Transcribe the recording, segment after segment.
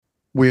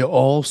We're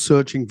all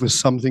searching for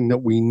something that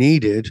we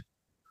needed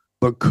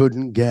but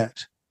couldn't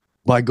get.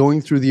 By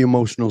going through the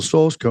emotional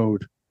source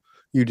code,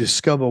 you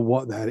discover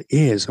what that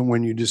is. And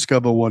when you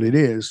discover what it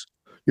is,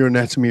 your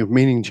anatomy of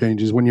meaning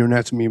changes. When your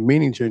anatomy of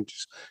meaning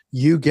changes,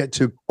 you get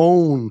to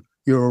own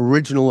your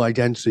original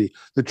identity,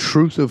 the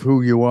truth of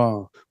who you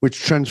are,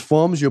 which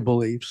transforms your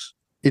beliefs,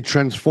 it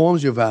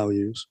transforms your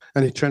values,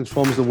 and it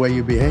transforms the way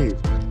you behave.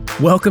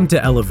 Welcome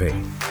to Elevate,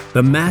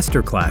 the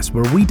masterclass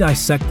where we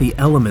dissect the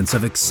elements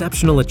of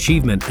exceptional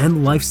achievement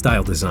and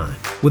lifestyle design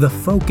with a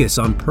focus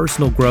on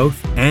personal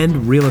growth and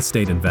real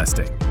estate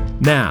investing.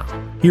 Now,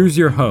 here's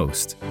your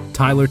host,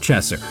 Tyler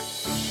Chesser.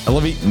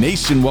 Elevate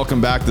Nation,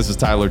 welcome back. This is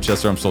Tyler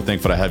Chesser. I'm so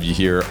thankful to have you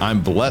here.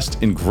 I'm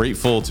blessed and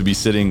grateful to be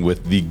sitting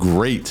with the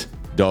great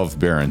Dov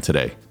Baron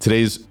today.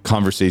 Today's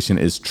conversation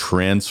is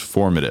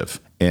transformative,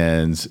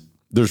 and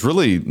there's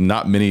really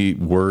not many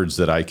words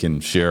that I can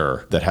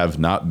share that have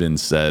not been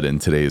said in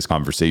today's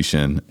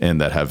conversation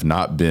and that have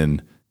not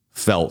been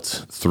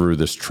felt through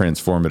this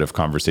transformative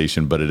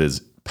conversation, but it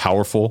is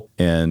powerful,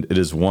 and it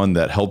is one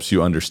that helps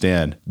you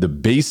understand the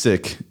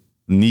basic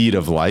need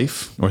of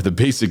life, or the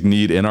basic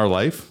need in our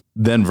life,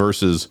 then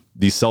versus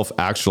the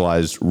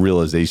self-actualized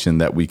realization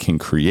that we can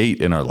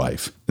create in our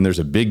life. And there's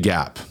a big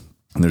gap.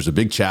 And there's a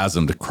big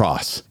chasm to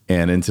cross.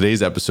 And in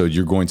today's episode,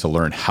 you're going to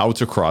learn how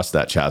to cross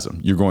that chasm.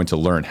 You're going to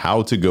learn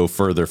how to go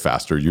further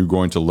faster. You're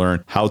going to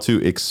learn how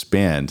to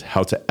expand,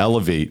 how to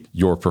elevate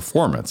your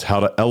performance, how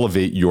to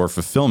elevate your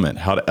fulfillment,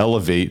 how to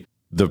elevate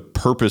the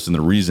purpose and the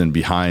reason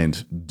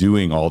behind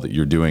doing all that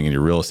you're doing in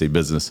your real estate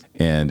business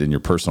and in your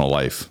personal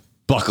life.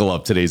 Buckle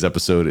up. Today's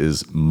episode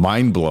is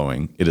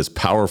mind-blowing. It is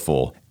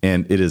powerful,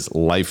 and it is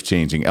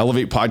life-changing.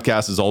 Elevate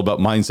Podcast is all about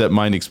mindset,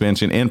 mind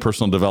expansion, and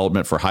personal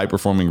development for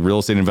high-performing real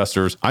estate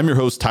investors. I'm your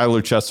host,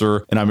 Tyler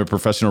Chesser, and I'm a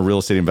professional real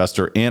estate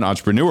investor and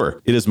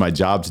entrepreneur. It is my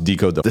job to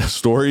decode the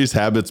stories,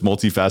 habits,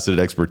 multifaceted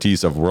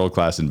expertise of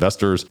world-class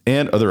investors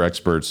and other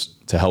experts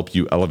to help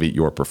you elevate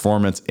your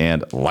performance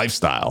and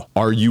lifestyle.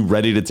 Are you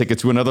ready to take it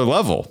to another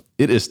level?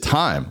 It is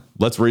time.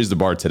 Let's raise the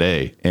bar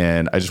today.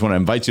 And I just want to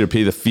invite you to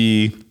pay the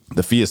fee.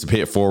 The fee is to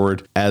pay it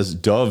forward. As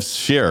Dov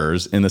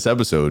shares in this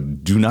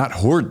episode, do not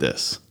hoard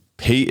this.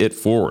 Pay it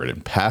forward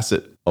and pass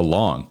it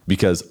along,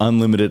 because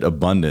unlimited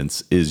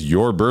abundance is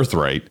your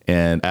birthright.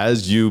 And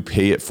as you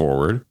pay it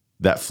forward,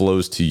 that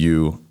flows to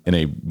you in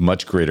a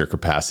much greater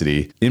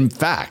capacity. In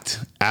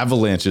fact,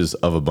 avalanches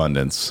of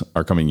abundance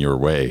are coming your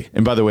way.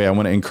 And by the way, I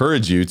want to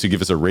encourage you to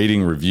give us a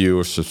rating, review,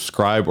 or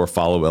subscribe or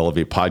follow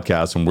Elevate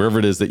Podcasts and wherever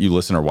it is that you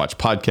listen or watch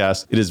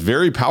podcasts. It is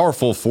very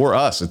powerful for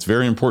us. It's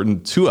very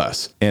important to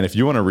us. And if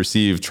you want to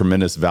receive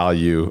tremendous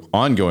value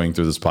ongoing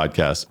through this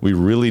podcast, we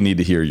really need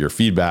to hear your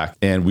feedback,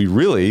 and we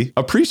really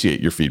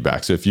appreciate your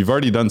feedback. So if you've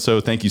already done so,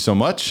 thank you so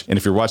much. And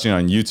if you're watching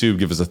on YouTube,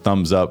 give us a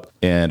thumbs up.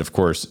 And of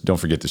course, don't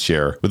forget to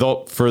share.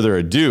 Without further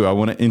ado, I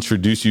want to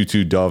introduce you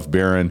to Dov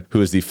Baron, who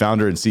is the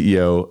founder and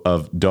CEO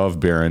of Dov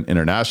Baron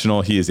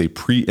International. He is a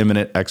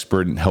preeminent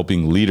expert in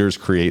helping leaders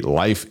create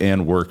life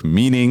and work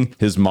meaning.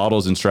 His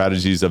models and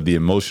strategies of the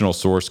emotional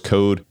source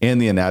code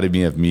and the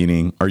anatomy of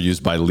meaning are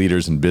used by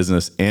leaders in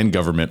business and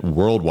government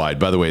worldwide.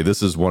 By the way,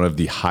 this is one of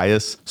the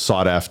highest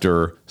sought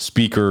after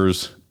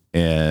speakers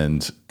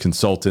and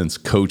consultants,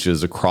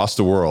 coaches across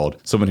the world,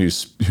 someone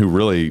who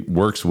really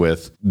works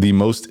with the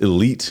most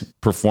elite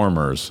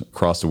performers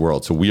across the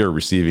world. So we are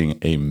receiving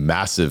a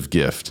massive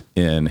gift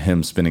in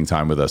him spending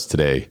time with us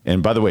today.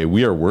 And by the way,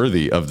 we are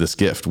worthy of this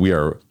gift. We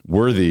are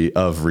worthy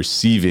of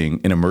receiving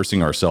and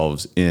immersing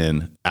ourselves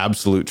in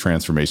absolute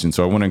transformation.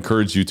 So I want to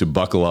encourage you to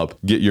buckle up,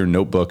 get your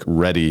notebook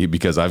ready,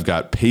 because I've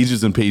got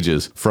pages and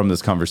pages from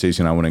this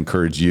conversation. I want to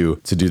encourage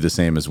you to do the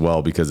same as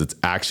well, because it's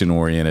action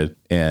oriented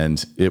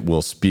and it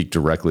will speak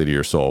directly to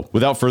your soul.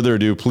 Without further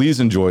ado, please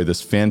enjoy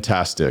this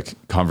fantastic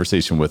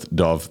conversation with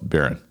Dov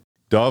Baron.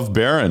 Dov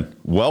Baron,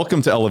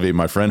 welcome to Elevate,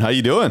 my friend. How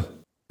you doing?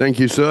 Thank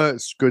you, sir.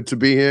 It's good to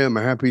be here. I'm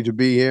happy to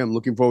be here. I'm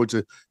looking forward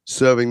to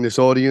serving this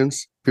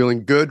audience.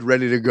 Feeling good,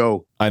 ready to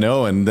go. I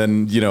know. And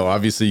then,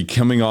 obviously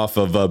coming off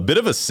of a bit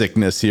of a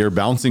sickness here,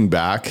 bouncing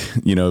back,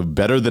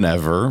 better than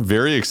ever.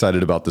 Very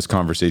excited about this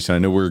conversation. I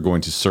know we're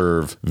going to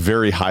serve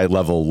very high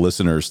level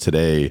listeners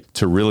today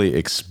to really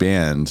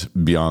expand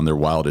beyond their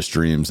wildest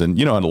dreams. And,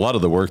 and a lot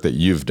of the work that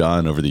you've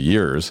done over the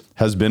years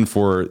has been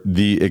for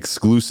the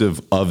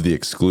exclusive of the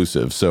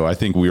exclusive. So I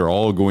think we are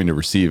all going to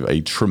receive a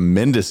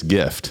tremendous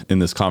gift in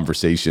this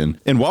conversation.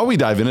 And while we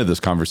dive into this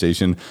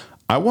conversation,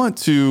 I want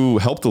to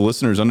help the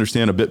listeners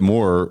understand a bit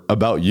more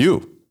about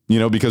you,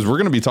 because we're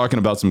going to be talking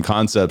about some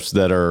concepts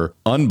that are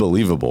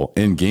unbelievable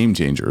and game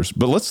changers.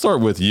 But let's start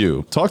with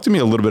you. Talk to me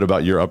a little bit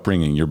about your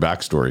upbringing, your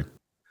backstory.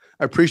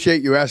 I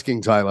appreciate you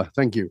asking, Tyler.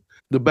 Thank you.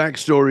 The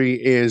backstory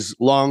is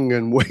long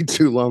and way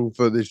too long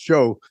for this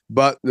show.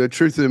 But the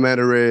truth of the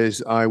matter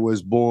is I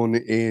was born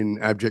in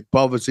abject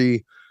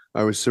poverty.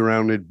 I was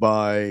surrounded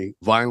by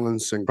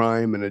violence and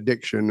crime and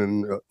addiction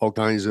and all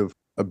kinds of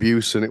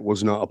abuse, and it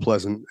was not a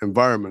pleasant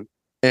environment.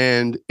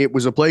 And it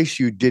was a place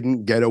you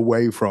didn't get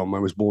away from. I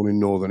was born in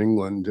Northern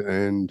England,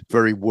 and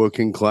very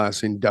working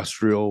class,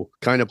 industrial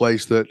kind of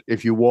place that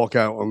if you walk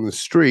out on the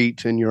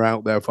street and you're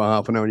out there for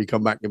half an hour and you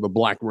come back with a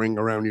black ring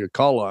around your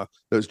collar,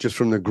 that's just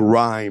from the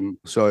grime.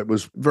 So it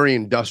was very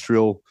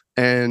industrial.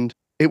 And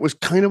it was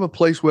kind of a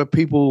place where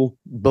people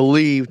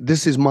believed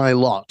this is my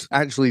lot.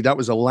 Actually, that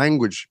was a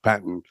language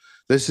pattern.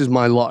 This is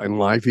my lot in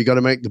life. You got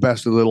to make the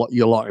best of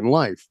your lot in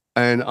life.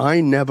 And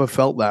I never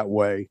felt that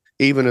way,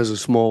 even as a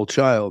small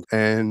child.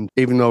 And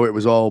even though it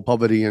was all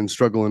poverty and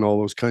struggle and all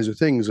those kinds of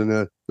things, and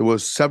there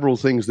was several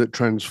things that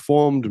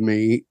transformed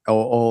me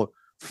or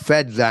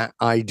fed that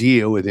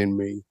idea within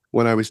me.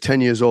 When I was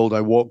 10 years old,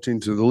 I walked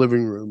into the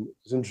living room.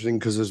 It's interesting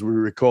because as we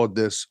record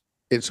this,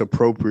 it's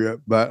appropriate,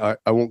 but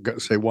I won't get to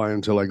say why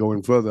until I go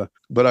in further.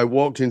 But I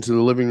walked into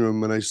the living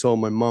room and I saw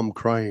my mom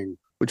crying,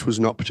 which was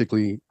not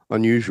particularly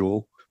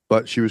unusual,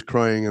 but she was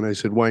crying. And I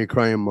said, "Why are you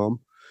crying, Mom?"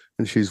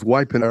 And she's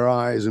wiping her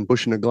eyes and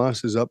pushing her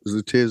glasses up as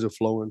the tears are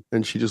flowing.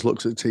 And she just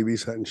looks at the TV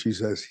set and she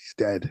says, "He's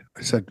dead."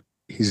 I said,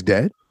 "He's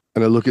dead?"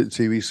 And I look at the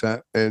TV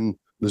set and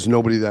there's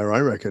nobody there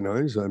I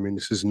recognize. I mean,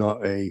 this is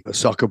not a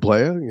soccer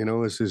player,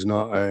 this is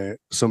not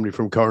somebody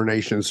from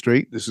Coronation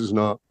Street. This is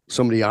not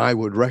somebody I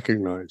would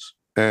recognize.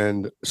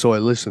 And so I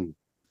listen,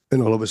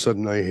 and all of a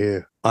sudden I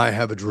hear, "I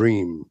have a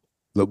dream,"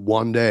 that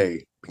one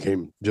day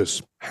became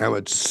just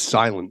hammered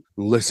silent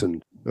and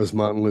listened as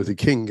Martin Luther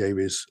King gave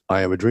his "I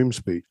Have a Dream"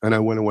 speech. And I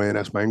went away and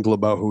asked my uncle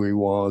about who he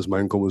was.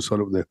 My uncle was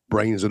sort of the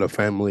brains of the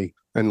family,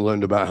 and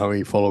learned about how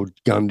he followed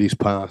Gandhi's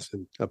path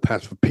and a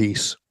path for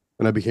peace.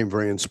 And I became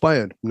very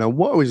inspired. Now,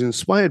 what I was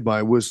inspired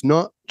by was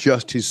not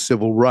just his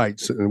civil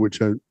rights, which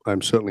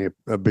I'm certainly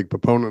a big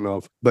proponent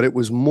of, but it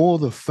was more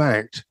the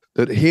fact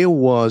that here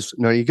was,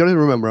 now you got to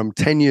remember, I'm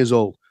 10 years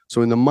old.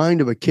 So in the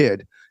mind of a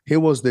kid, here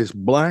was this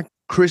Black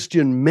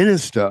Christian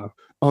minister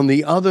on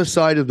the other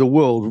side of the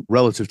world,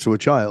 relative to a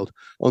child,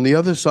 on the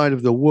other side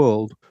of the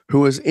world,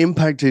 who has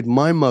impacted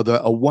my mother,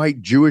 a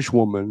white Jewish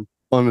woman,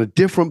 on a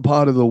different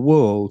part of the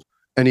world,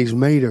 and he's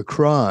made her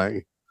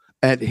cry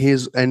at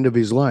his end of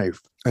his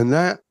life. And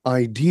that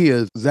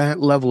idea, that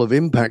level of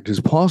impact is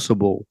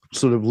possible,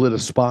 sort of lit a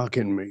spark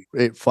in me.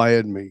 It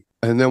fired me.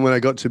 And then when I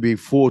got to be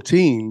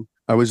 14,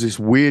 I was this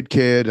weird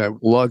kid. A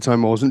lot of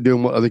time I wasn't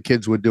doing what other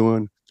kids were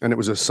doing. And it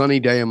was a sunny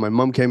day, and my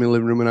mom came in the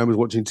living room, and I was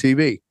watching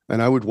TV.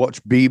 And I would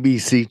watch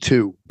BBC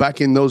Two. Back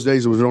in those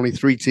days, there was only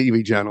 3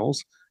 TV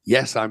channels.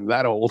 Yes, I'm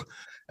that old.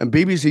 And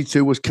BBC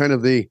Two was kind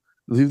of the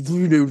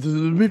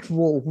bit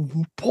more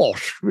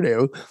posh,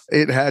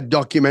 It had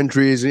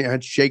documentaries, it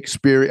had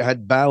Shakespeare, it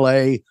had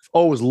ballet.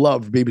 Always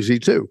loved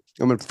BBC Two.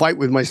 I would fight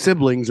with my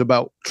siblings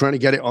about trying to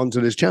get it onto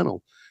this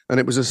channel. And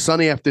it was a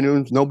sunny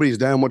afternoon. Nobody's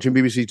down watching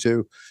BBC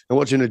Two and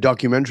watching a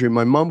documentary.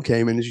 My mom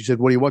came in and she said,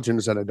 "What are you watching?" I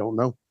said, "I don't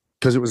know."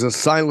 Because it was a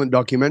silent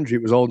documentary.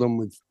 It was all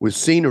done with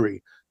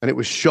scenery. And it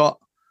was shot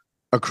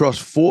across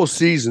 4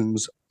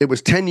 seasons. It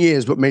was 10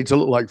 years, but made to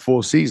look like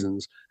 4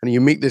 seasons. And you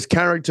meet this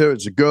character,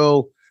 it's a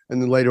girl.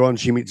 And then later on,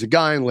 she meets a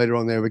guy. And later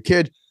on, they have a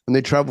kid. And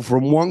they travel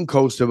from one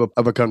coast of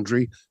a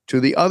country to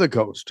the other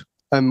coast.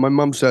 And my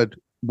mom said,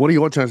 "What are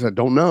you watching?" I said, "I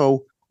don't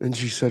know." And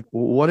she said,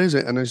 "Well, what is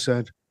it?" And I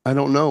said, "I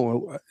don't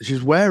know." She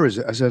says, "Where is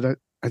it?" I said,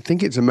 I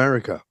think it's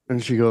America.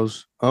 And she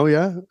goes, "Oh,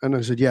 yeah?" And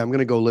I said, "Yeah, I'm going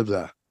to go live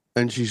there."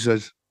 And she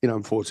says,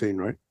 I'm 14,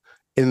 right?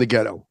 In the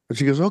ghetto. And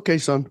she goes, "Okay,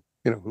 son,"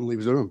 and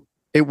leaves the room.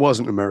 It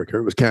wasn't America.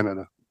 It was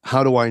Canada.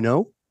 How do I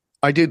know?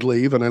 I did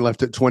leave, and I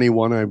left at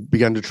 21. I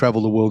began to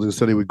travel the world and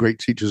study with great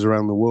teachers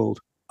around the world.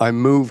 I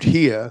moved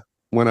here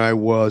when I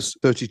was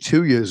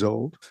 32 years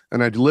old,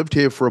 and I'd lived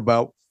here for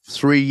about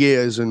 3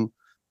 years, and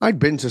I'd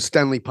been to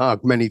Stanley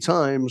Park many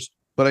times,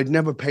 but I'd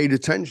never paid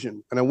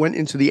attention. And I went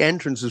into the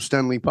entrance of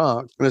Stanley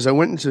Park. And as I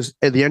went into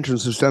the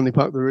entrance of Stanley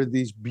Park, there are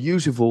these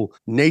beautiful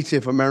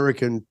Native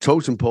American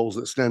totem poles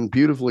that stand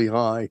beautifully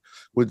high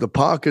with the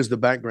park as the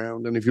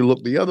background. And if you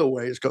look the other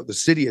way, it's got the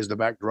city as the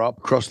backdrop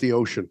across the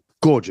ocean.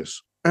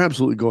 Gorgeous,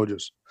 absolutely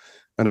gorgeous.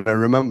 And I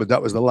remembered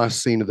that was the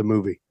last scene of the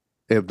movie,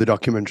 of the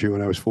documentary,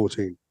 when I was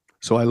 14.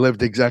 So I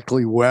lived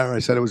exactly where I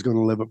said I was going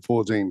to live at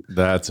 14.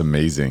 That's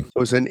amazing.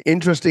 So it's an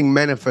interesting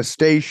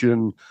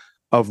manifestation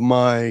of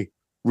my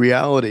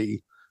reality,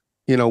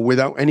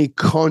 without any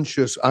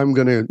conscious, I've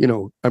got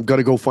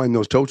to go find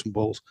those totem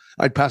poles.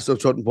 I'd passed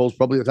those totem poles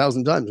probably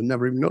 1,000 times and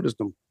never even noticed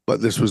them.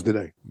 But this was the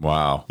day.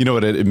 Wow. You know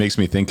what it makes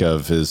me think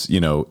of is,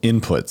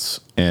 inputs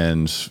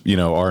and,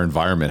 our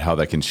environment, how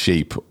that can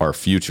shape our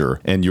future.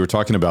 And you were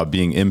talking about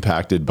being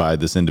impacted by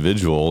this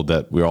individual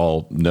that we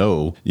all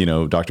know,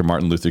 Dr.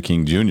 Martin Luther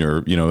King Jr.,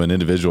 an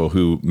individual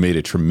who made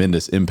a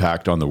tremendous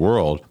impact on the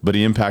world, but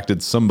he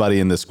impacted somebody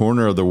in this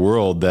corner of the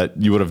world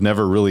that you would have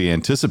never really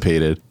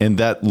anticipated. And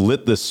that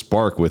lit this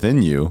spark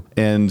within you.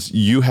 And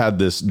you had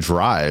this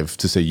drive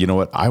to say, you know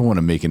what, I want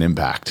to make an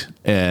impact.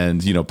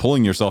 and,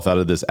 pulling yourself out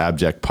of this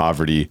abject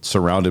poverty,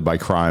 surrounded by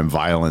crime,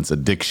 violence,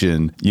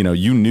 addiction,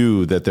 you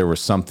knew that there was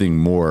something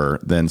more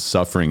than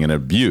suffering and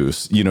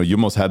abuse. You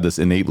almost had this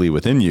innately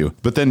within you.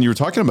 But then you were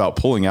talking about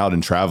pulling out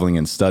and traveling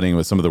and studying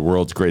with some of the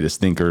world's greatest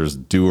thinkers,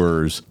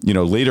 doers,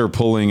 later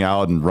pulling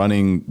out and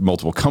running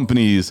multiple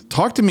companies.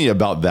 Talk to me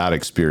about that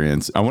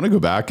experience. I want to go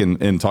back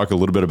and talk a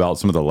little bit about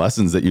some of the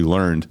lessons that you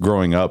learned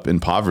growing up in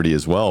poverty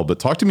as well. But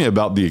talk to me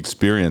about the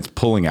experience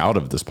pulling out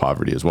of this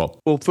poverty as well.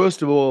 Well,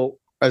 first of all,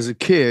 as a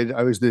kid,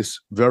 I was this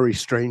very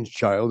strange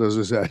child, as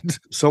I said,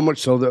 so much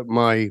so that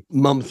my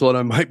mum thought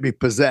I might be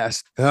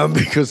possessed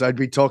because I'd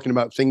be talking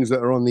about things that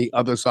are on the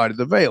other side of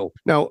the veil.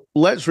 Now,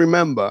 let's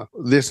remember,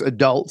 this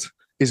adult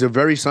is a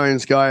very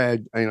science guy.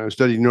 I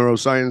studied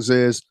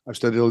neurosciences, I've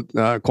studied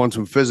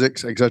quantum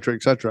physics, et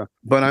cetera,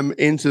 but I'm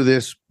into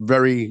this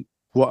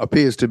what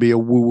appears to be a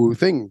woo-woo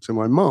thing to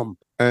my mom.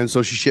 And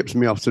so she ships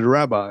me off to the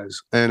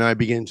rabbis, and I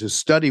begin to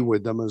study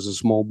with them as a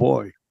small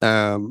boy.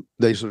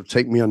 They sort of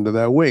take me under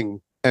their wing.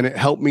 And it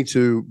helped me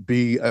to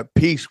be at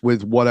peace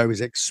with what I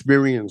was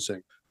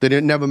experiencing.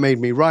 They never made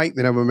me right.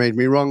 They never made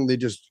me wrong. They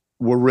just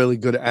were really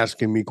good at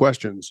asking me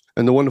questions.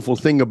 And the wonderful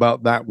thing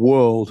about that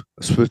world,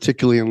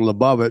 particularly in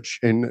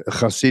Lubavitch, in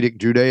Hasidic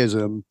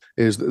Judaism,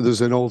 is that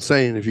there's an old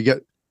saying, if you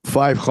get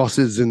 5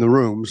 chassids in the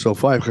room, so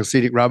 5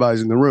 Hasidic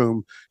rabbis in the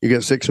room, you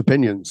get 6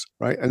 opinions,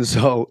 right? And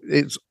so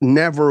it's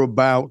never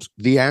about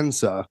the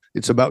answer.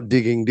 It's about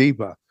digging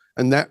deeper.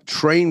 And that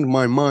trained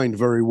my mind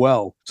very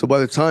well. So by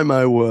the time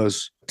I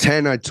was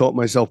 10, I taught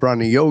myself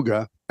prana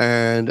yoga,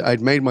 and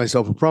I'd made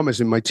myself a promise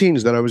in my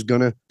teens that I was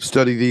going to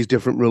study these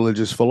different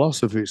religious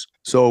philosophies.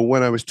 So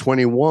when I was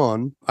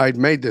 21, I'd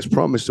made this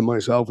promise to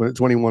myself. And at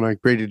 21, I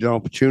created an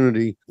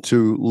opportunity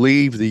to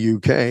leave the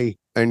UK.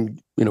 And,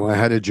 I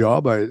had a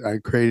job. I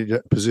created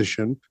a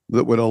position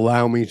that would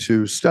allow me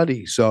to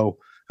study. So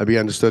I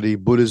began to study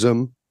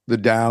Buddhism, the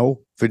Tao,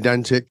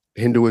 Vedantic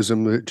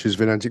Hinduism, which is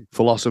Vedantic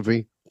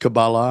philosophy,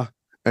 Kabbalah,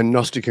 and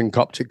Gnostic and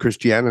Coptic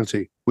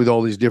Christianity, with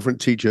all these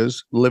different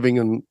teachers, living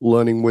and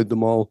learning with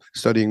them all,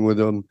 studying with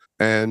them,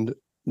 and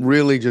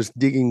really just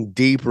digging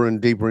deeper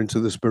and deeper into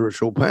the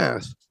spiritual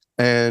path.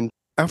 And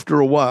after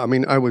a while,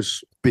 I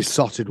was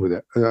besotted with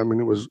it.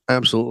 It was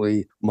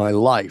absolutely my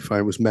life.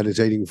 I was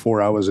meditating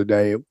 4 hours a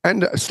day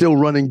and still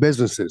running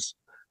businesses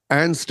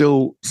and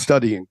still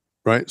studying,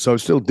 right? So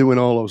still doing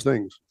all those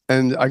things.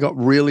 And I got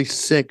really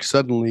sick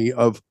suddenly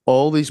of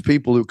all these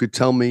people who could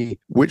tell me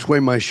which way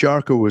my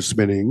sharka was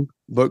spinning,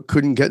 but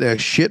couldn't get their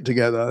shit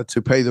together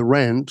to pay the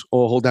rent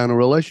or hold down a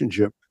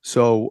relationship.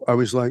 So I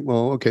was like,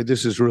 well, okay,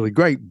 this is really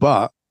great,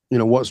 but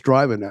what's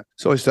driving that?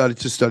 So I started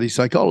to study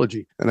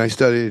psychology, and I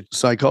studied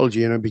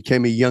psychology, and I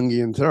became a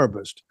Jungian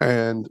therapist.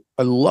 And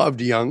I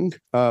loved Jung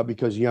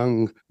because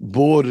Jung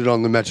bordered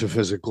on the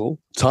metaphysical,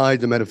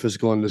 tied the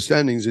metaphysical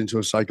understandings into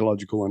a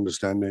psychological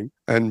understanding,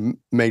 and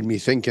made me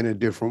think in a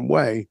different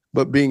way.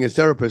 But being a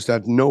therapist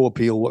had no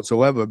appeal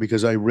whatsoever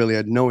because I really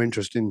had no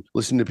interest in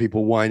listening to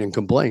people whine and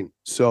complain.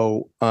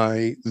 So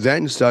I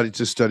then started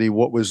to study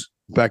what was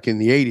back in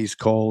the 80s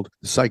called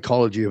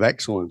psychology of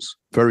excellence,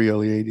 very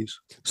early 80s.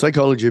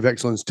 Psychology of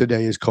excellence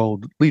today is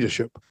called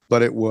leadership,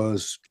 but it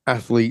was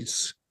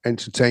athletes,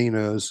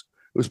 entertainers.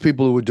 It was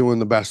people who were doing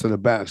the best of the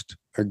best.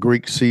 A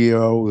Greek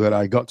CEO that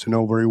I got to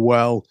know very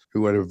well,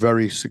 who had a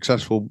very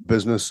successful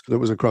business that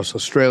was across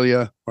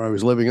Australia, where I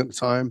was living at the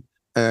time.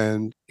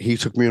 And he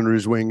took me under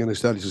his wing, and I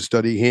started to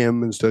study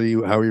him and study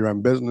how he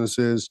ran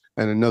businesses.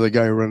 And another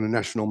guy who ran a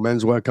national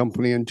menswear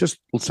company, and just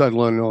started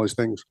learning all these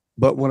things.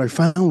 But what I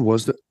found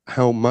was that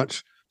how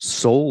much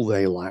soul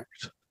they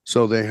lacked.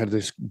 So they had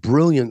these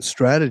brilliant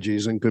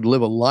strategies and could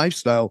live a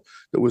lifestyle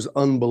that was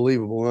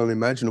unbelievable and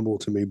unimaginable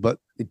to me, but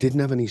it didn't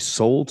have any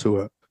soul to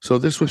it. So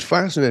this was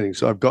fascinating.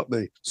 So I've got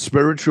the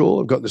spiritual,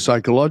 I've got the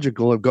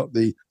psychological, I've got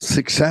the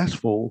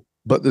successful,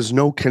 but there's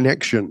no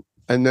connection.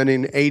 And then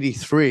in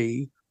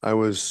 83, I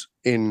was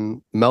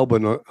in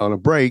Melbourne on a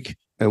break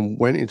and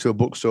went into a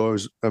bookstore.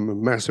 I'm a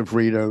massive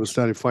reader and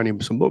started finding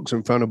some books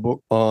and found a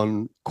book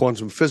on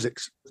quantum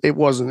physics. It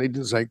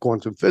didn't say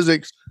quantum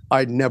physics.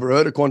 I'd never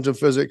heard of quantum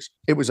physics.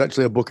 It was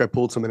actually a book. I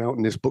pulled something out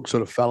and this book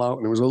sort of fell out,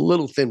 and it was a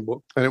little thin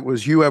book. And it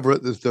was Hugh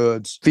Everett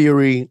III's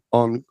Theory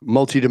on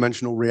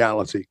Multidimensional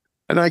Reality.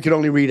 And I could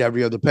only read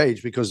every other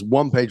page because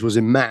one page was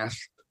in math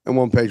and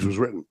one page was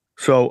written.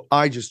 So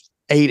I just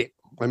ate it.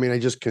 I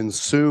just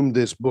consumed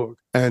this book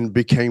and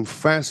became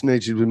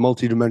fascinated with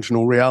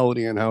multidimensional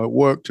reality and how it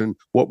worked and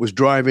what was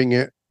driving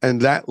it. And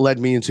that led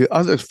me into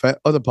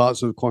other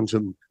parts of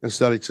quantum and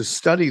started to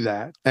study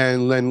that.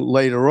 And then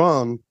later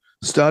on,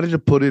 started to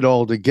put it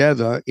all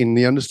together in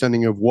the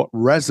understanding of what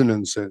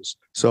resonance is.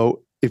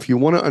 So if you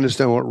want to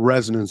understand what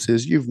resonance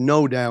is, you've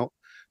no doubt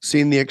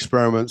seen the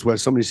experiments where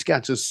somebody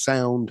scatters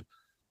sound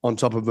on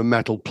top of a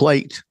metal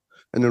plate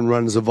and then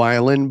runs a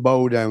violin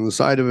bow down the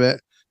side of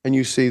it. And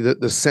you see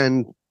that the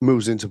send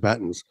moves into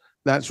patterns.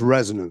 That's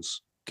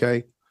resonance,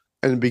 okay?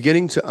 And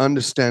beginning to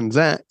understand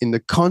that in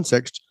the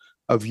context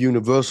of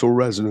universal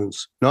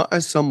resonance, not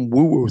as some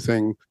woo-woo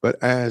thing,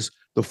 but as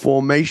the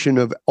formation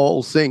of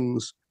all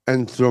things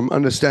And from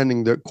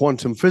understanding that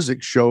quantum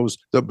physics shows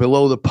that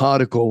below the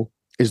particle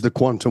is the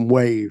quantum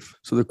wave.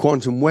 So the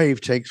quantum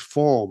wave takes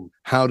form.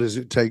 How does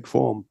it take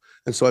form?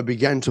 And so I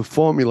began to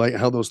formulate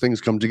how those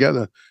things come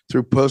together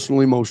through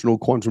personal emotional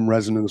quantum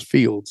resonance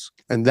fields.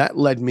 And that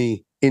led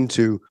me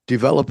into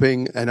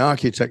developing and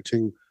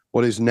architecting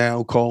what is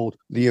now called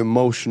the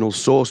emotional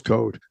source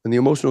code. And the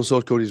emotional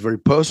source code is very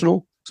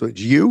personal. So it's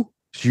you.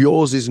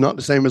 Yours is not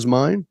the same as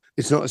mine.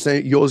 It's not the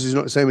same. Yours is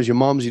not the same as your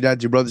mom's, your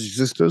dad's, your brothers,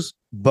 your sisters,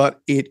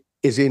 but it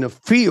is in a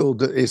field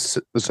that is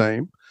the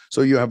same.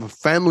 So you have a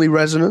family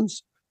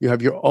resonance. You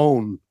have your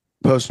own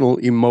personal,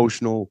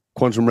 emotional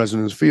quantum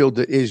resonance field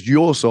that is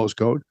your source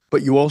code,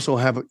 but you also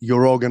have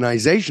your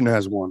organization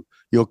has one,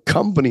 your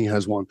company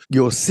has one,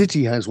 your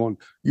city has one,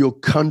 your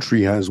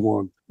country has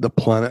one, the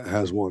planet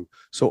has one.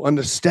 So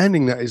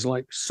understanding that is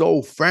like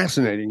so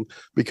fascinating,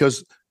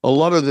 because a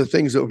lot of the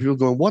things that people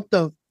going, what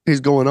the is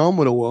going on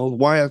with the world?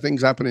 Why are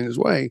things happening this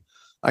way?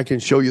 I can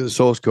show you the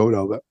source code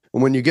of it.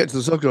 And when you get to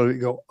the source code,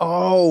 you go,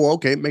 oh,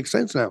 okay, it makes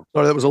sense now.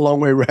 Sorry, that was a long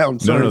way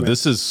around. Sorry, no,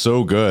 this is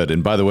so good.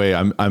 And by the way,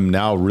 I'm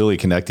now really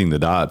connecting the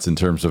dots in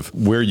terms of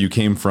where you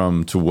came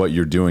from to what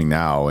you're doing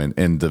now,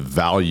 and the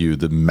value,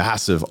 the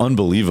massive,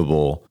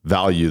 unbelievable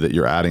value that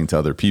you're adding to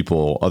other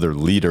people, other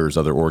leaders,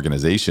 other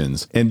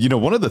organizations. And,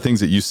 one of the things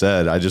that you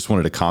said, I just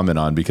wanted to comment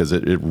on because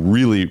it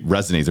really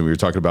resonates. And we were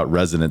talking about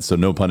resonance, so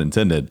no pun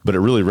intended, but it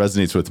really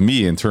resonates with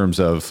me in terms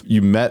of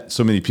you met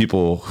so many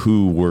people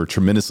who were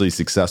tremendously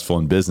successful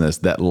in business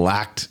that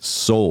lacked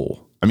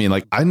soul. I mean,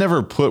 like, I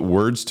never put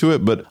words to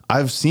it, but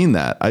I've seen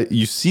that.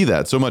 You see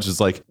that so much. It's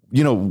like,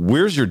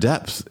 where's your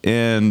depth?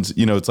 And,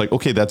 it's like,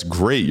 okay, that's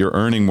great. You're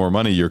earning more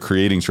money. You're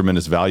creating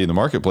tremendous value in the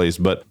marketplace.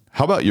 But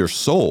how about your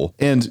soul?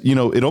 And,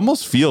 it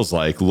almost feels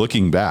like,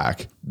 looking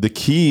back, the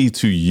key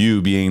to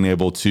you being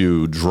able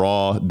to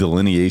draw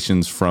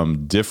delineations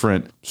from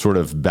different sort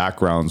of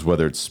backgrounds,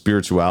 whether it's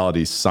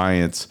spirituality,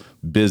 science,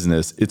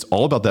 business, it's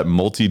all about that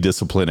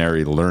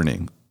multidisciplinary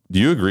learning. Do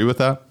you agree with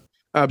that?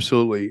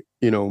 Absolutely.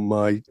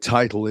 My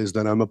title is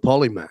that I'm a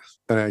polymath.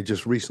 And I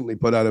just recently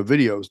put out a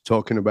video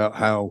talking about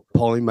how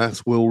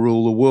polymaths will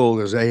rule the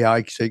world as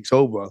AI takes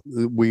over.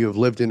 We have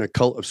lived in a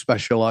cult of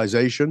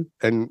specialization,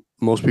 and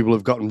most people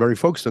have gotten very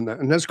focused on that.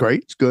 And that's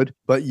great. It's good.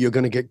 But you're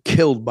going to get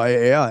killed by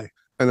AI.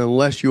 And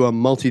unless you are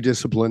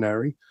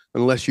multidisciplinary,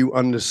 unless you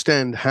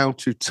understand how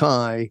to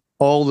tie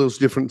all those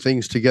different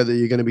things together,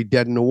 you're going to be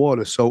dead in the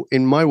water. So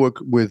in my work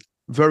with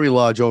very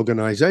large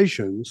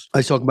organizations,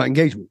 I talk about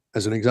engagement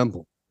as an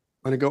example.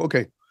 And I go,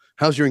 okay,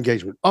 how's your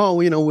engagement? Oh,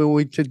 we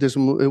did this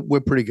and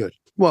we're pretty good.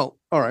 Well,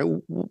 all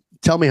right,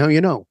 tell me how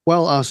you know.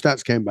 Well, our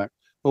stats came back.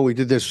 Oh, we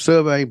did this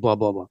survey, blah,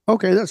 blah, blah.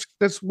 Okay,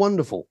 that's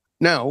wonderful.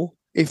 Now,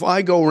 if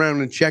I go around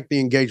and check the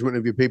engagement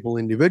of your people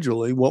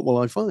individually, what will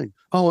I find?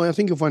 Oh, I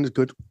think you'll find it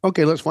good.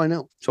 Okay, let's find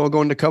out. So I'll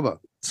go undercover.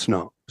 It's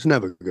not. It's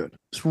never good.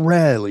 It's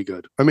rarely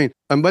good. I mean,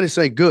 I'm about to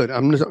say good.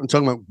 I'm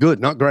talking about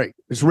good, not great.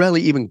 It's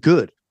rarely even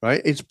good,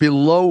 right? It's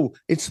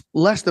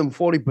less than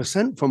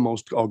 40% for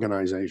most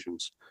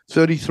organizations.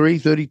 33,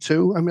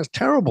 32. I mean, it's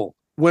terrible.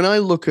 When I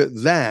look at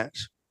that,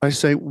 I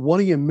say, what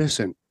are you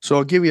missing? So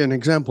I'll give you an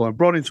example. I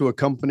brought into a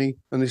company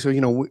and they say,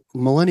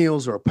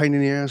 millennials are a pain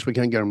in the ass. We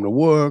can't get them to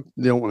work.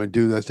 They don't want to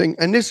do their thing.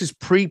 And this is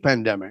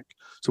pre-pandemic.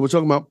 So we're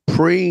talking about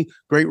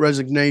pre-Great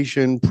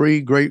Resignation,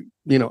 pre-Great,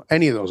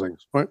 any of those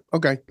things, right?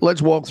 Okay,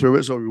 let's walk through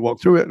it. So we walk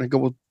through it and I go,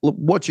 well, look,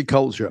 what's your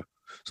culture?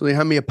 So they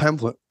hand me a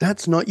pamphlet.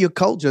 That's not your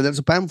culture. That's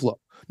a pamphlet.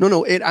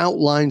 No, it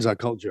outlines our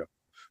culture.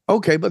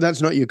 Okay, but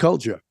that's not your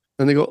culture.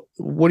 And they go,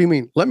 what do you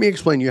mean? Let me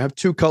explain. You have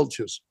two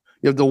cultures.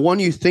 You have the one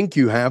you think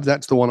you have.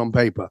 That's the one on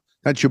paper.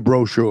 That's your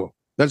brochure.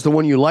 That's the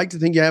one you like to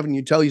think you have and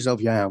you tell yourself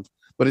you have,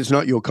 but it's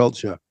not your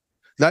culture.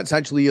 That's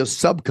actually your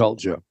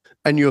subculture.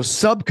 And your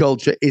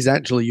subculture is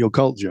actually your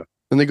culture.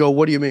 And they go,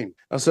 what do you mean?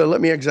 I said, let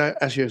me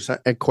ask you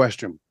a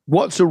question.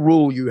 What's a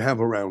rule you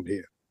have around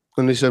here?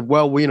 And they said,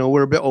 well,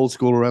 we're a bit old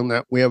school around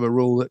that. We have a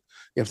rule that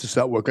you have to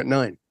start work at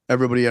 9.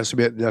 Everybody has to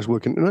be at the desk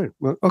working at 9.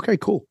 Well, okay,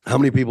 cool. How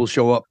many people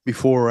show up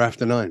before or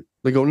after 9?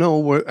 They go,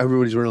 no,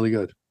 everybody's really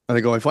good. And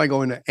I go, if I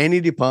go into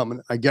any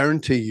department, I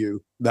guarantee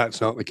you that's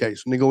not the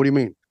case. And they go, what do you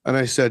mean? And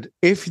I said,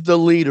 if the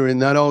leader in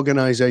that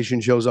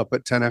organization shows up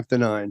at 10 after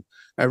 9,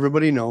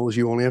 everybody knows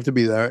you only have to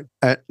be there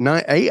at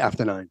 8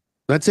 after 9.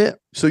 That's it.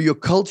 So your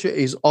culture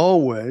is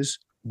always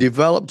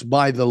developed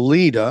by the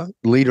leader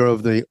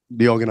of the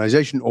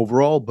organization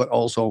overall, but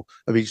also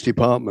of each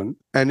department.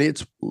 And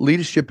its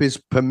leadership is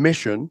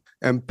permission,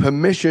 and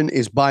permission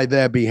is by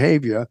their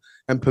behavior,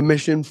 and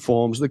permission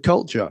forms the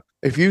culture.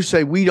 If you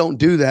say, we don't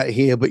do that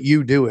here, but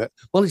you do it,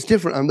 well, it's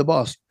different. I'm the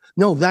boss.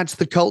 No, that's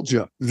the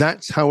culture.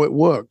 That's how it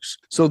works.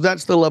 So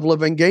that's the level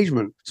of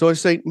engagement. So I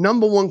say,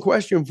 number one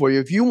question for you,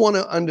 if you want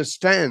to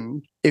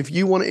understand, if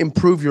you want to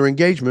improve your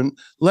engagement,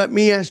 let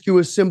me ask you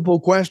a simple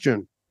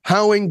question.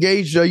 How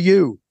engaged are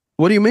you?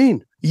 What do you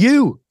mean?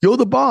 You're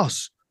the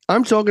boss.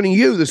 I'm talking to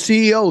you, the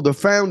CEO, the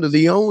founder,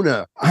 the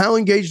owner. How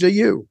engaged are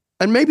you?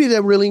 And maybe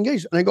they're really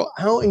engaged. And I go,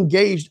 how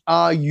engaged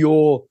are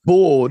your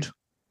board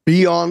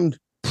beyond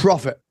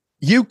profit?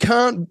 You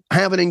can't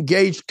have an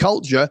engaged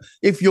culture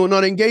if you're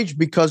not engaged,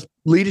 because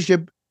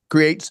leadership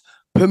creates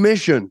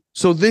permission.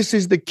 So this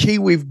is the key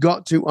we've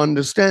got to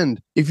understand.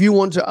 If you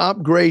want to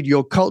upgrade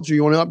your culture,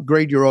 you want to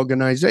upgrade your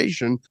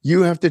organization,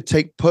 you have to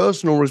take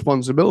personal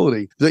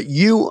responsibility that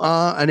you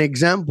are an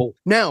example.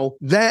 Now,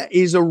 there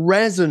is a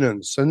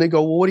resonance. And they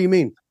go, well, what do you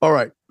mean? All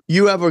right,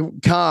 you have a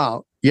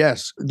car.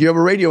 Yes. Do you have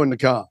a radio in the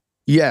car?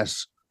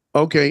 Yes.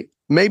 Okay.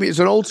 Maybe it's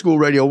an old school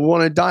radio,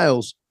 one of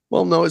dials.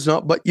 Well, no, it's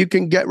not. But you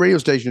can get radio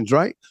stations,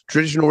 right?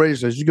 Traditional radio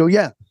stations. You go,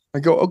 yeah. I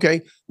go,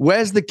 okay.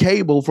 Where's the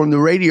cable from the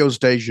radio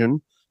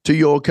station to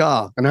your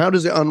car? And how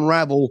does it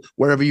unravel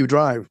wherever you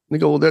drive? And they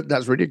go, well,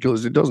 that's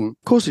ridiculous. It doesn't.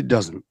 Of course it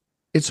doesn't.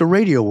 It's a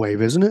radio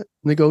wave, isn't it?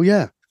 And they go,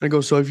 yeah. And I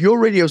go, so if your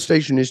radio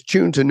station is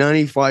tuned to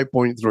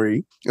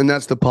 95.3, and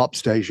that's the pop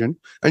station,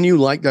 and you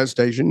like that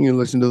station, you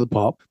listen to the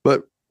pop,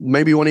 but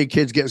maybe one of your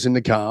kids gets in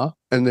the car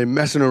and they're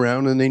messing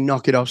around and they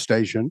knock it off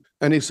station,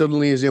 and it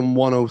suddenly is in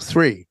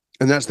 103.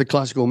 And that's the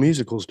classical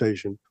musical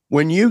station.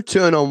 When you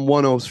turn on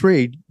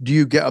 103, do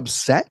you get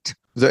upset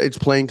that it's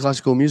playing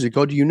classical music?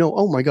 Or do you know,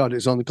 oh my God,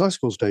 it's on the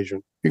classical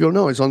station? You go,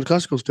 no, it's on the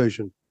classical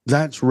station.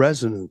 That's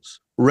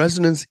resonance.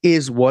 Resonance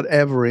is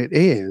whatever it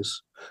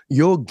is.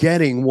 You're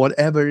getting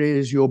whatever it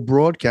is you're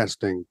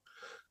broadcasting.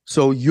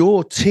 So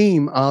your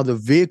team are the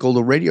vehicle,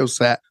 the radio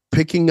set,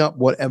 picking up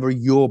whatever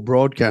you're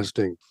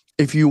broadcasting.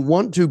 If you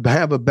want to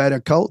have a better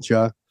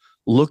culture,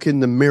 look in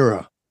the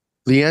mirror.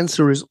 The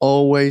answer is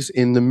always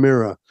in the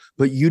mirror.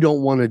 But you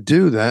don't want to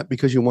do that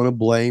because you want to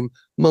blame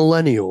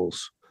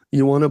millennials.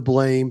 You want to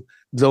blame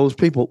those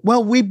people.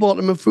 Well, we bought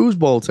them a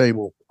foosball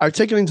table. I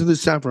take it into the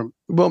saffron.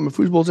 We bought them a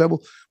foosball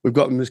table. We've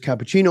got them this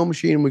cappuccino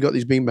machine, and we got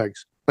these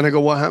beanbags. And I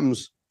go, what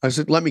happens? I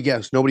said, let me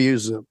guess. Nobody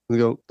uses them. They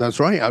go, that's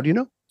right. How do you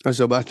know? I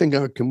said, but I think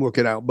I can work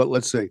it out, but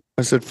let's see.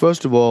 I said,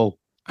 first of all,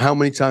 how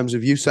many times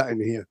have you sat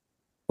in here?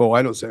 Oh,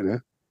 I don't sit in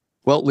here.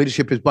 Well,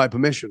 leadership is by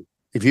permission.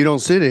 If you don't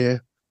sit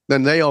here,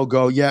 then they all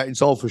go, yeah,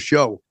 it's all for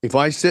show. If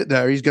I sit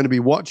there, he's going to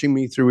be watching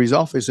me through his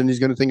office and he's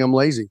going to think I'm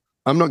lazy.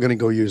 I'm not going to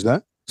go use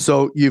that.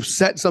 So you've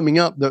set something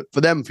up that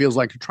for them feels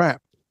like a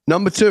trap.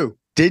 Number two,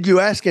 did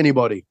you ask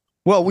anybody?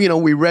 Well, we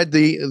read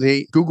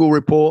the Google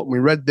report and we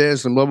read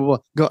this and blah, blah, blah.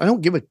 Go, I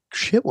don't give a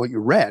shit what you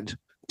read.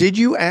 Did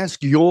you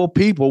ask your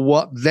people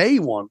what they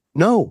want?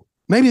 No.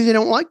 Maybe they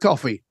don't like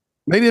coffee.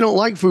 Maybe they don't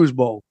like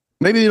foosball.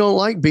 Maybe they don't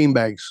like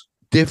beanbags.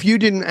 If you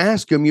didn't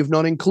ask them, you've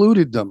not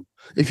included them.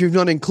 If you've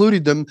not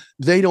included them,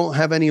 they don't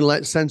have any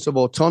sense of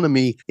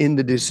autonomy in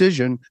the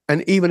decision.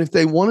 And even if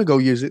they want to go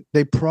use it,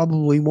 they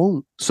probably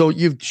won't. So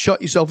you've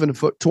shot yourself in the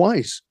foot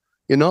twice.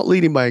 You're not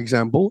leading by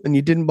example, and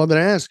you didn't bother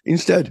to ask.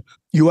 Instead,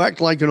 you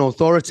act like an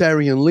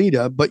authoritarian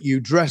leader, but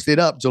you dressed it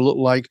up to look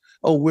like,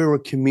 oh, we're a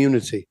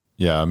community.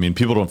 Yeah, I mean,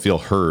 people don't feel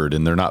heard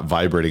and they're not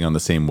vibrating on the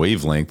same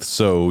wavelength.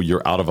 So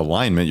you're out of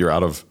alignment. You're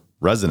out of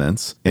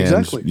resonance. And,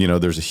 exactly.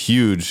 There's a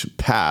huge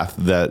path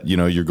that,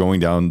 you're going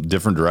down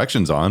different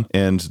directions on.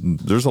 And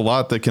there's a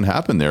lot that can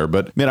happen there.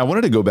 But man, I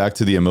wanted to go back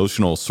to the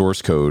emotional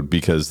source code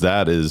because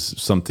that is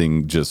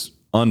something just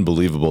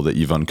unbelievable that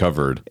you've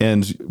uncovered.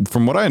 And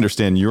from what I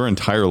understand, your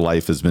entire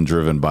life has been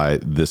driven by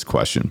this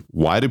question.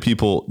 Why do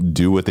people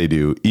do what they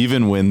do,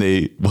 even when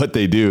what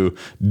they do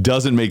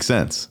doesn't make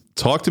sense?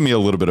 Talk to me a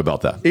little bit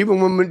about that.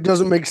 Even when it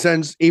doesn't make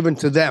sense, even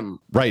to them.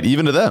 Right,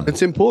 even to them.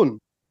 It's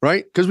important,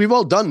 right? Because we've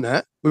all done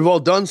that. We've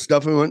all done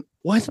stuff and we went,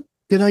 why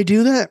did I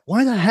do that?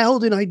 Why the hell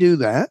did I do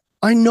that?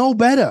 I know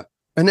better.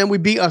 And then we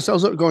beat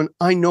ourselves up going,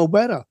 I know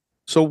better.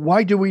 So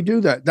why do we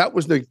do that? That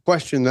was the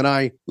question that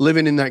I,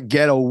 living in that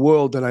ghetto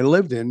world that I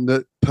lived in,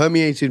 that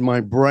permeated my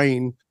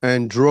brain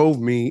and drove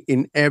me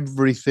in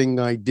everything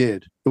I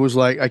did. It was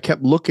like I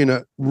kept looking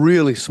at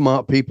really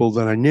smart people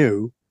that I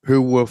knew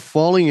who were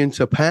falling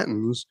into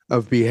patterns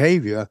of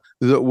behavior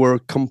that were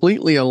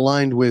completely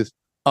aligned with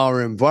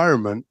our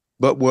environment,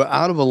 but were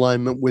out of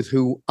alignment with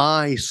who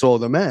I saw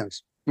them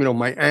as.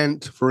 My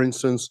aunt, for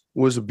instance,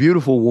 was a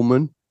beautiful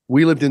woman.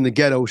 We lived in the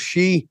ghetto.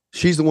 She's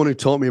the one who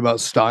taught me about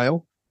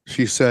style.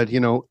 She said,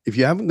 if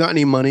you haven't got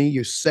any money,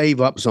 you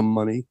save up some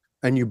money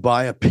and you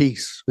buy a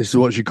piece. This is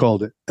what she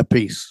called it, a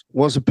piece.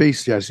 What's a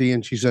piece, Jesse?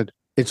 And she said,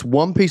 it's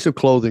one piece of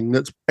clothing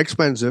that's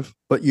expensive,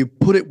 but you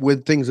put it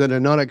with things that are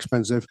not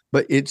expensive,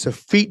 but it's a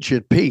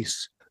featured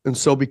piece. And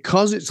so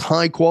because it's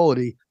high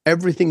quality,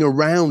 everything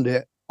around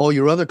it, all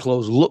your other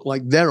clothes look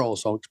like they're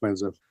also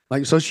expensive.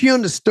 So she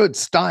understood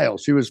style.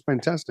 She was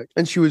fantastic.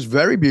 And she was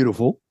very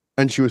beautiful,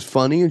 and she was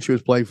funny, and she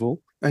was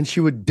playful, and she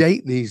would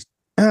date these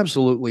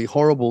absolutely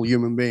horrible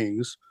human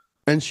beings.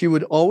 And she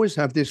would always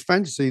have this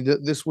fantasy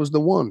that this was the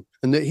one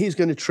and that he's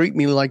going to treat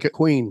me like a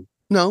queen.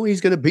 No,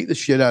 he's going to beat the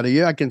shit out of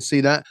you. I can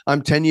see that.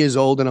 I'm 10 years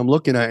old and I'm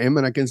looking at him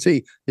and I can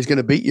see he's going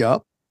to beat you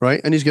up,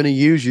 right? And he's going to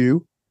use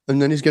you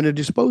and then he's going to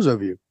dispose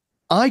of you.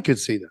 I could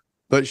see that.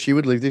 But she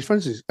would leave these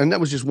fantasies. And that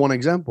was just one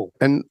example.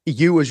 And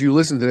you, as you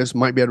listen to this,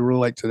 might be able to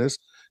relate to this.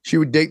 She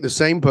would date the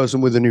same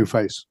person with a new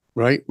face,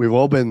 right? We've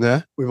all been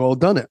there. We've all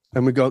done it.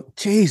 And we go,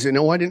 geez,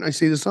 why didn't I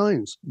see the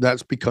signs?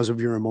 That's because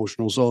of your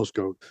emotional source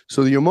code.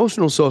 So the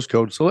emotional source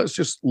code, so let's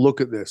just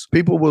look at this.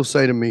 People will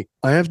say to me,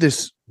 I have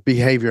this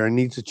behavior. I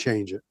need to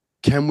change it.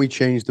 Can we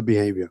change the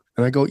behavior?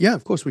 And I go, yeah,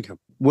 of course we can.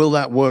 Will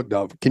that work,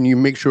 Dov? Can you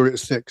make sure it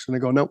sticks? And I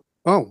go, no,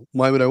 Oh,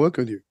 why would I work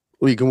with you?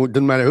 Well,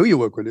 doesn't matter who you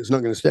work with, it's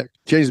not going to stick.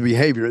 Change the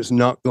behavior, it's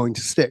not going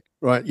to stick,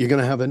 right? You're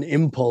going to have an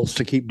impulse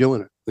to keep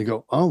doing it. They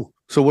go, oh,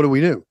 so what do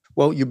we do?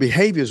 Well, your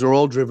behaviors are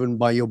all driven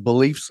by your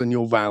beliefs and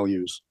your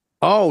values.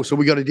 Oh, so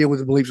we got to deal with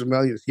the beliefs and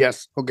values.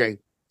 Yes. Okay.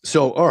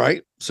 So, all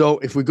right. So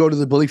if we go to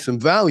the beliefs and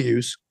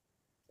values,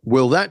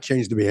 will that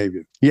change the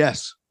behavior?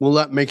 Yes. Will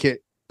that make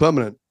it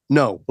permanent?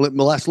 No. Will it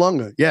last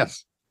longer?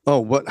 Yes.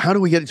 Oh, but how do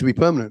we get it to be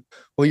permanent?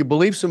 Well, your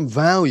beliefs and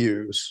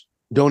values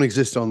don't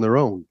exist on their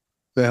own.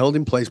 They're held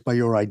in place by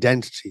your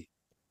identity.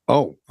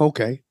 Oh,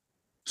 okay.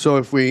 So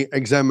if we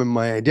examine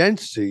my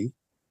identity,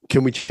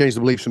 can we change the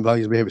beliefs and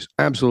values and behaviors?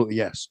 Absolutely,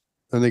 yes.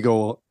 And they go,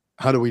 well,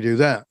 how do we do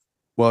that?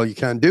 Well, you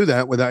can't do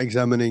that without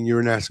examining your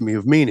anatomy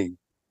of meaning.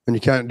 And you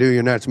can't do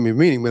your anatomy of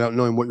meaning without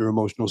knowing what your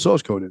emotional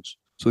source code is.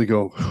 So they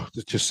go, oh,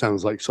 this just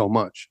sounds like so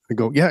much. I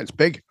go, yeah, it's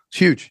big. It's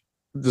huge.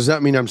 Does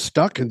that mean I'm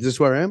stuck and this is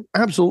where I am?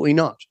 Absolutely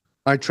not.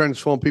 I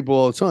transform people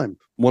all the time.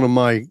 One of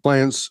my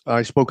clients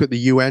I spoke at the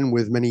UN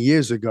with many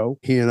years ago.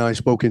 He and I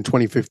spoke in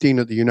 2015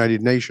 at the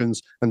United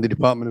Nations and the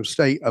Department of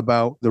State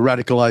about the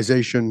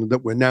radicalization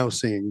that we're now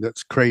seeing.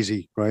 That's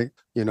crazy, right?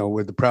 You know,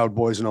 with the Proud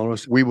Boys and all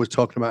this. We were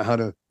talking about how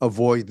to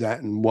avoid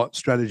that and what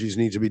strategies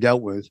need to be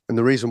dealt with. And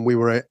the reason we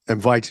were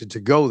invited to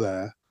go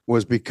there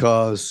was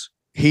because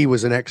he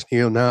was an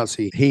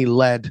ex-neo-Nazi. He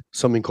led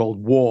something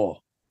called WAR,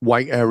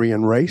 White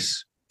Aryan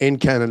Race, in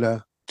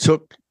Canada,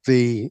 took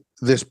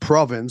this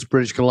province,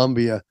 British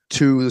Columbia,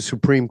 to the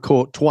Supreme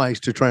Court twice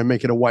to try and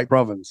make it a white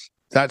province.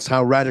 That's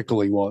how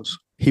radical he was.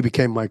 He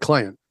became my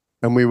client.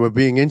 And we were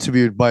being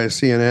interviewed by a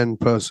CNN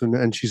person,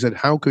 and she said,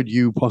 how could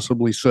you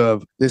possibly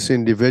serve this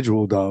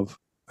individual, Dov?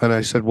 And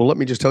I said, well, let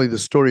me just tell you the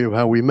story of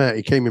how we met.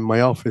 He came in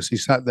my office, he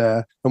sat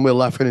there, and we were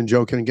laughing and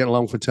joking and getting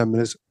along for 10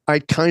 minutes. I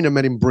kind of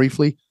met him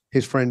briefly.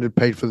 His friend had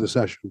paid for the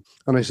session.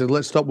 And I said,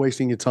 let's stop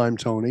wasting your time,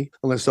 Tony,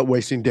 and let's stop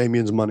wasting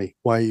Damien's money.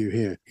 Why are you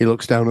here? He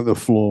looks down at the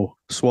floor,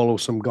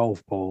 swallows some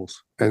golf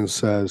balls, and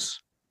says,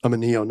 I'm a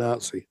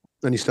neo-Nazi.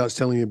 And he starts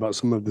telling me about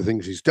some of the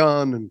things he's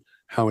done and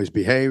how he's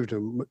behaved.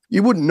 And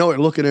you wouldn't know it.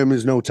 Look at him.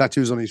 There's no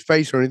tattoos on his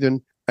face or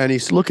anything. And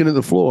he's looking at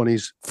the floor and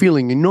he's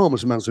feeling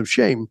enormous amounts of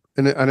shame.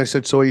 And I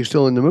said, so are you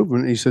still in the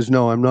movement? And he says,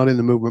 no, I'm not in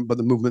the movement, but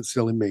the movement's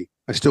still in me.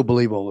 I still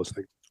believe all those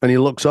things. And he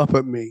looks up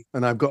at me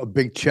and I've got a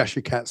big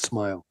Cheshire Cat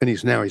smile. And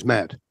he's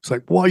mad. It's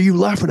like, what are you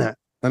laughing at?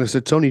 And I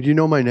said, Tony, do you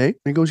know my name?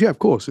 And he goes, yeah, of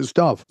course, it's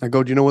Dov. I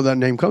go, do you know where that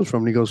name comes from?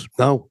 And he goes,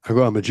 no. I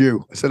go, I'm a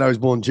Jew. I said, I was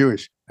born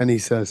Jewish. And he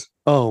says,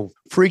 oh,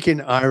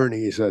 freaking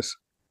irony, he says.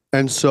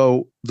 And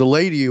so the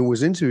lady who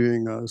was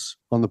interviewing us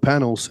on the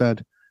panel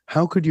said,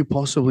 how could you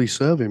possibly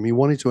serve him? He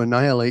wanted to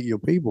annihilate your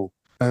people.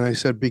 And I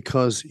said,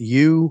 because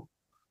you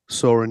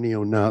saw a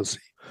neo-Nazi.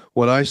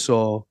 What I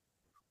saw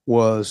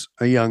was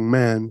a young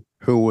man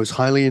who was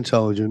highly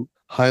intelligent,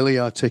 highly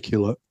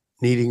articulate,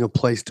 needing a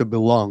place to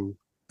belong,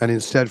 and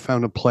instead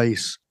found a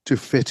place to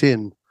fit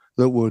in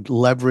that would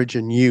leverage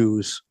and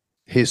use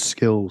his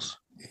skills.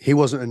 He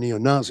wasn't a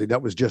neo-Nazi.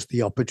 That was just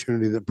the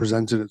opportunity that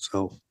presented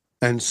itself.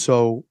 And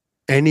so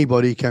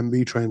anybody can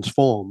be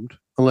transformed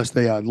unless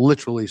they are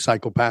literally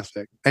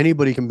psychopathic.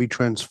 Anybody can be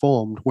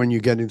transformed when you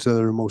get into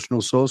their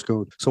emotional source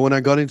code. So when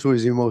I got into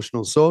his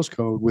emotional source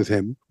code with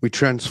him, we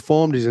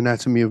transformed his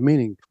anatomy of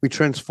meaning. We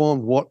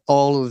transformed what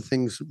all of the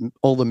things,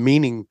 all the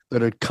meaning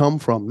that had come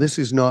from. This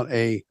is not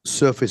a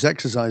surface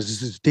exercise.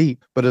 This is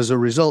deep. But as a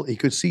result, he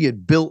could see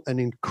it built an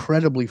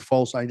incredibly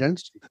false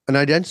identity, an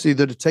identity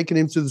that had taken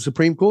him to the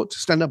Supreme Court to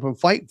stand up and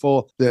fight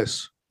for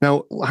this.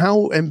 Now,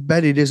 how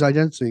embedded is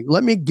identity?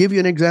 Let me give you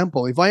an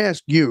example. If I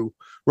ask you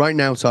right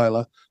now,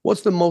 Tyler,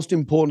 what's the most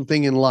important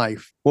thing in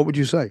life? What would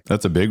you say?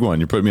 That's a big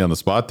one. You put me on the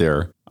spot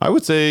there. I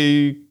would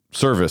say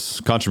service,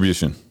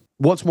 contribution.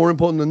 What's more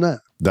important than that?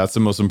 That's the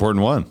most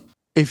important one.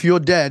 If you're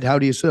dead, how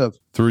do you serve?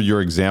 Through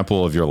your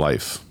example of your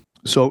life.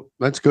 So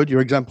that's good. Your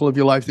example of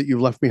your life that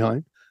you've left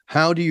behind.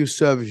 How do you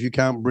serve if you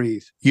can't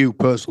breathe? You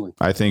personally.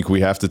 I think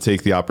we have to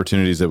take the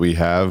opportunities that we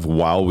have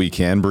while we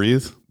can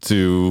breathe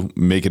to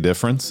make a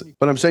difference.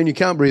 But I'm saying you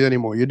can't breathe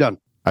anymore. You're done.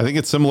 I think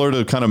it's similar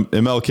to kind of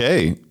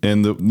MLK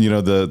and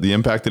the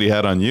impact that he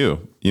had on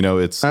you. You know,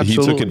 Absolutely. He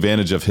took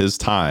advantage of his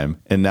time.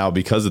 And now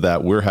because of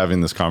that, we're having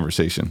this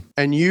conversation.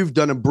 And you've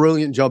done a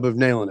brilliant job of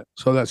nailing it.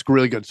 So that's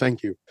really good.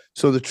 Thank you.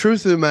 So the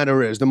truth of the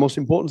matter is the most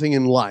important thing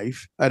in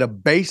life at a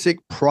basic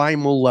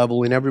primal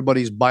level in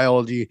everybody's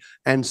biology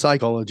and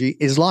psychology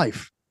is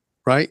life,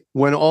 right?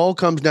 When all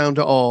comes down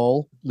to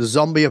all, the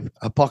zombie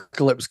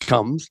apocalypse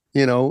comes,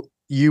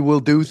 you will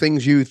do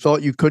things you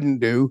thought you couldn't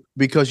do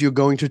because you're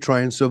going to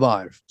try and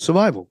survive.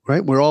 Survival,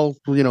 right? We're all,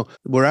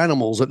 we're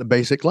animals at the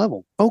basic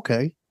level.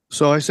 Okay.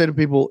 So I say to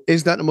people,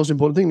 is that the most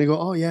important thing? They go,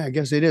 oh yeah, I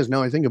guess it is.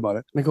 Now I think about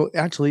it. And I go,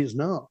 actually it's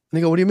not. And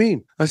they go, what do you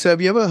mean? I said,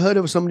 have you ever heard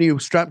of somebody who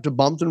strapped a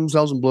bomb to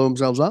themselves and blew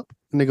themselves up?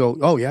 And they go,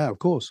 oh yeah, of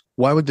course.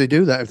 Why would they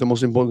do that if the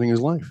most important thing is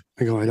life?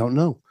 I go, I don't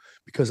know.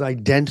 Because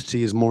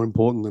identity is more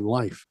important than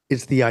life.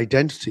 It's the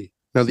identity.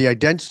 Now the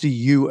identity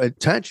you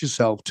attach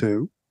yourself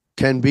to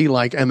can be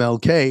like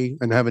MLK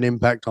and have an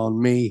impact on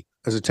me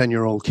as a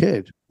 10-year-old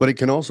kid. but it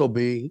can also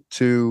be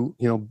to,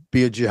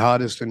 be a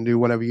jihadist and do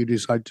whatever you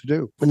decide to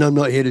do. And I'm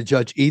not here to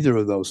judge either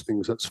of those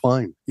things. That's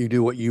fine. You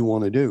do what you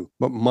want to do.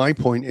 But my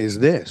point is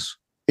this,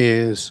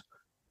 is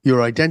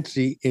your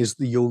identity is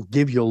you'll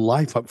give your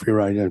life up for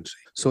your identity.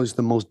 So it's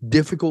the most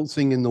difficult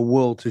thing in the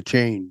world to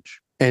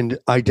change. And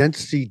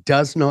identity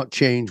does not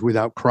change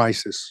without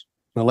crisis.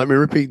 Now, let me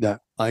repeat that.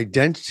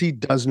 Identity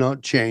does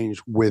not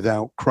change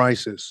without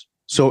crisis.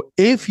 So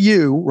if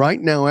you, right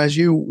now, as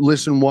you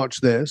listen, watch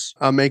this,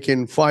 are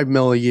making $5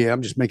 million a year,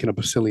 I'm just making up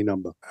a silly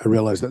number. I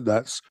realize that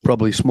that's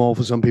probably small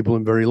for some people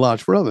and very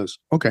large for others.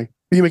 Okay.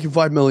 You're making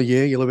 $5 million a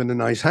year, you live in a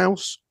nice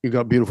house, you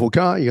got a beautiful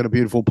car, you got a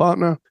beautiful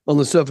partner. On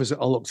the surface, it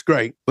all looks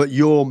great, but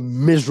you're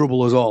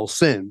miserable as all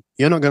sin.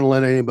 You're not going to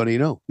let anybody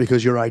know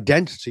because your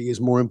identity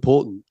is more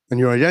important. And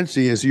your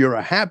identity is you're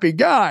a happy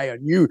guy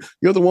and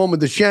you're the one with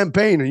the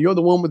champagne and you're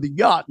the one with the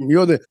yacht and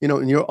you're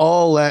and you're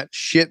all that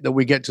shit that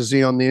we get to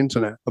see on the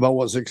internet about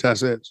what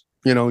success is.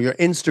 You're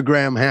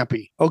Instagram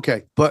happy.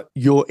 Okay. But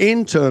your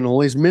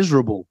internal is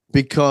miserable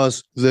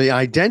because the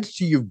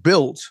identity you've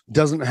built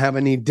doesn't have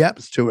any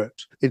depth to it.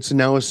 It's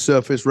now a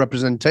surface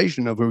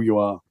representation of who you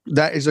are.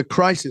 That is a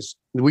crisis.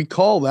 We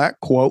call that,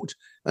 quote,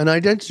 an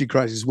identity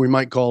crisis. We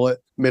might call it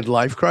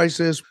midlife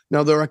crisis.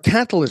 Now, there are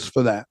catalysts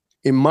for that.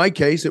 In my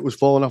case, it was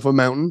falling off a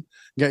mountain,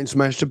 getting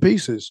smashed to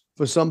pieces.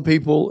 For some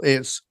people,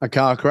 it's a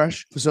car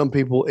crash. For some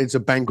people, it's a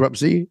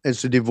bankruptcy.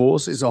 It's a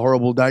divorce. It's a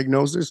horrible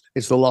diagnosis.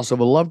 It's the loss of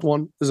a loved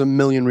one. There's a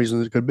million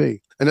reasons it could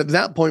be. And at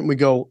that point, we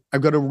go,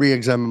 I've got to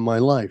re-examine my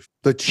life.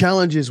 The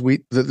challenge is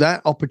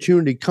that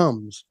opportunity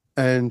comes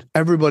and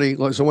everybody,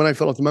 so when I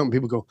fell off the mountain,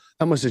 people go,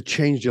 that must have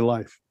changed your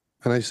life.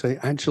 And I say,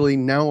 actually,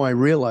 now I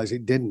realize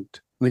it didn't.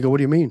 And they go, what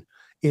do you mean?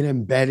 It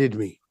embedded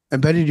me.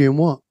 Embedded you in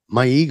what?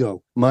 My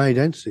ego, my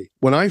identity.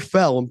 When I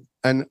fell,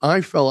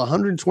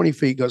 120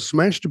 feet, got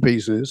smashed to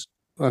pieces,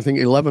 I think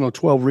 11 or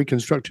 12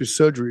 reconstructive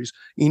surgeries.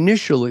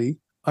 Initially,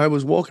 I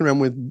was walking around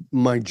with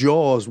my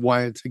jaws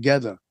wired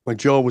together. My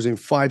jaw was in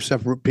 5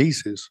 separate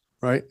pieces,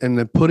 right? And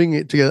they're putting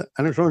it together.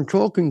 And so I'm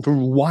talking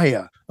through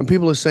wire. And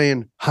people are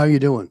saying, how you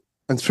doing?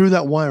 And through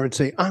that wire, I'd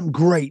say, I'm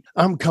great.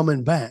 I'm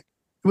coming back.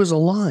 It was a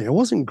lie. I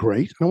wasn't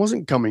great. I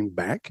wasn't coming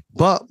back.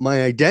 But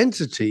my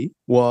identity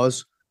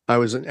was I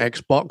was an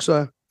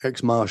ex-boxer,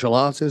 ex-martial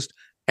artist,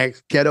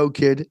 ex-ghetto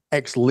kid,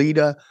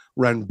 ex-leader,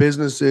 ran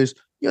businesses.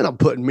 You're not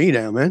putting me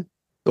down, man.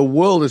 The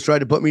world has tried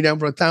to put me down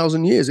for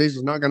 1,000 years. This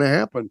is not going to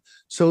happen.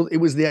 So it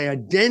was the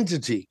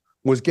identity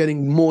was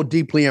getting more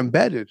deeply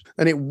embedded.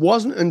 And it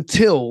wasn't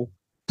until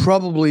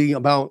probably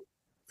about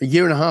a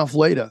year and a half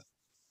later,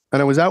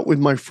 and I was out with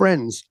my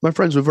friends. My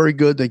friends were very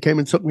good. They came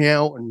and took me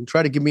out and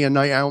tried to give me a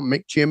night out,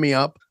 cheer me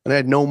up. And I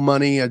had no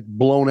money. I'd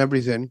blown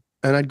everything.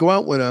 And I'd go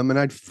out with them and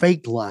I'd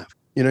fake laugh.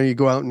 You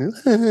go out and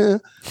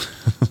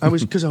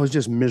because I was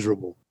just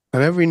miserable.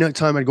 And every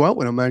time I'd go out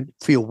with them, I'd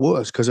feel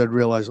worse because I'd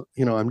realize,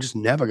 I'm just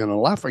never going to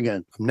laugh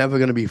again. I'm never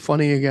going to be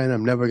funny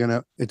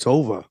again. It's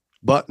over.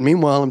 But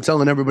meanwhile, I'm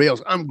telling everybody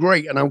else, I'm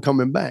great and I'm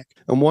coming back.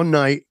 And one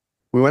night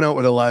we went out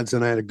with the lads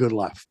and I had a good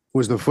laugh.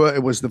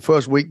 It was the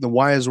first week the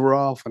wires were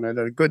off and I had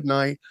a good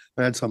night.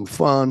 I had some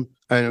fun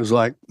and it was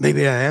like,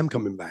 maybe I am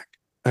coming back.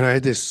 And I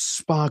had this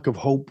spark of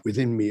hope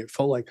within me. It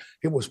felt like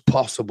it was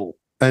possible.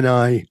 And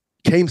I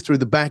came through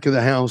the back of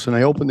the house and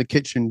I opened the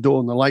kitchen door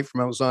and the light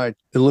from outside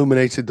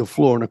illuminated the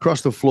floor. And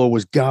across the floor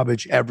was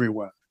garbage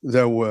everywhere.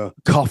 There were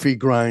coffee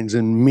grinds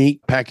and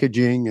meat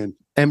packaging and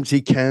empty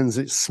cans.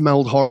 It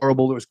smelled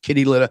horrible. There was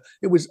kitty litter.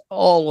 It was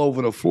all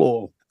over the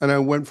floor. And I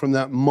went from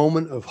that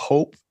moment of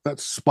hope, that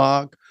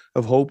spark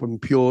of hope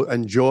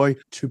and joy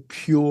to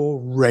pure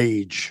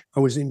rage. I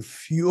was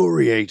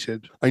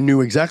infuriated. I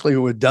knew exactly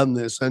who had done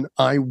this. And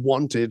I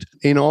wanted,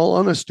 in all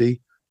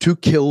honesty, to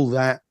kill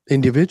that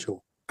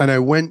individual. And I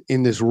went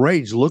in this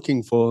rage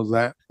looking for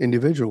that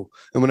individual.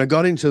 And when I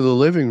got into the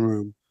living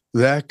room,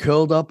 there,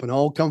 curled up and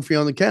all comfy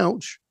on the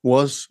couch,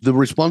 was the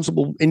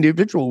responsible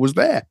individual was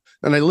there.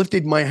 And I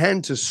lifted my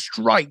hand to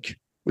strike,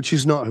 which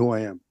is not who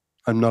I am.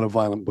 I'm not a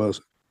violent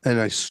person. And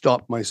I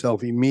stopped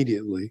myself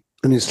immediately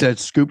and instead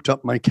scooped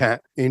up my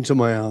cat into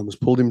my arms,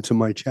 pulled him to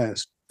my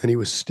chest. And he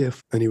was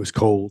stiff and he was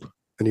cold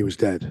and he was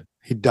dead.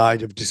 He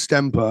died of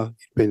distemper.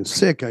 He'd been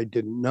sick. I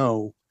didn't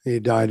know. He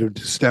died of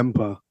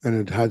distemper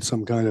and had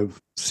some kind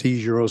of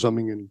seizure or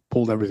something and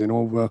pulled everything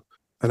over.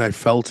 And I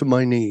fell to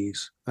my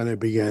knees and I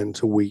began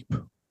to weep.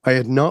 I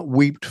had not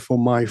wept for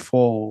my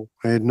fall.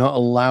 I had not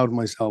allowed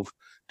myself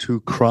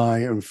to cry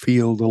and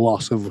feel the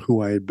loss of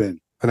who I had been.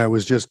 And I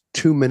was just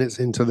 2 minutes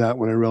into that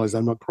when I realized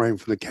I'm not crying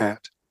for the cat.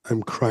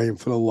 I'm crying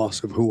for the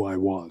loss of who I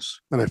was.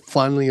 And I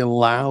finally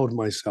allowed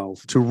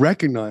myself to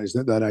recognize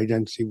that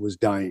identity was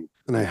dying.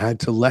 And I had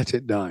to let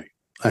it die.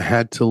 I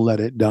had to let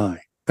it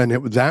die. And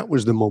that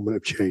was the moment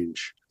of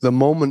change. The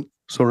moment,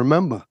 so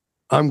remember,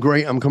 I'm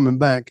great, I'm coming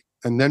back,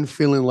 and then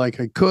feeling like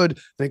I could,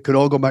 and it could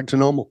all go back to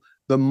normal.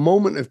 The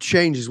moment of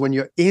change is when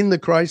you're in the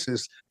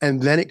crisis,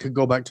 and then it could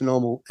go back to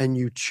normal and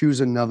you choose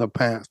another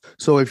path.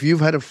 So if you've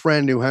had a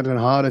friend who had a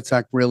heart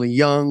attack really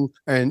young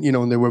and,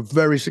 and they were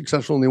very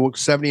successful and they worked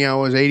 70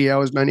 hours, 80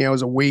 hours, 90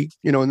 hours a week,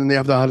 and then they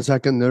have the heart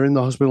attack and they're in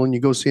the hospital and you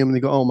go see them and they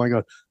go, oh my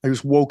God, I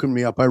just woken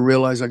me up. I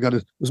realized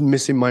was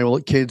missing my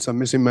kids. I'm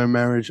missing my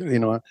marriage.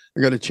 I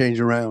got to change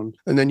around.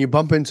 And then you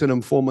bump into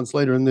them 4 months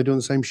later and they're doing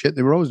the same shit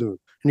they were always doing.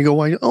 And you go,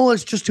 why? Oh,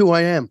 it's just who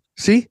I am.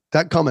 See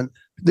that comment?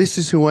 This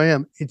is who I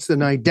am. It's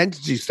an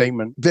identity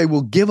statement. They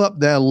will give up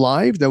their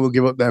life. They will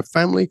give up their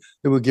family.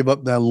 They will give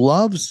up their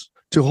loves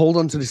to hold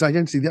on to this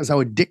identity. That's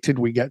how addicted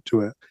we get to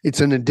it. It's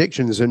an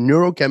addiction. It's a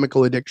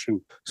neurochemical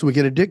addiction. So we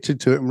get addicted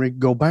to it and we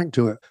go back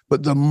to it.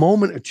 But the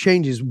moment of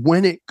change is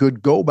when it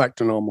could go back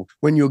to normal,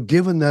 when you're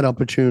given that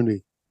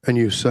opportunity and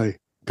you say,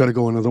 got to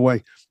go another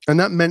way. And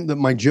that meant that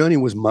my journey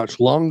was much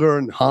longer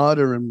and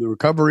harder and the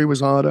recovery was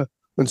harder.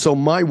 And so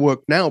my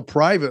work now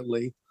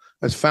privately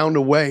has found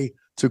a way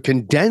to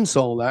condense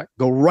all that,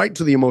 go right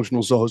to the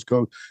emotional source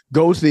code,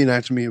 go to the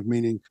anatomy of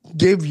meaning,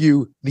 give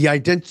you the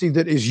identity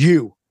that is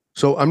you.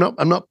 So I'm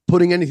not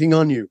putting anything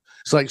on you.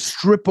 It's like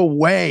strip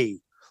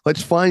away.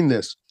 Let's find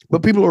this.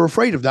 But people are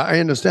afraid of that. I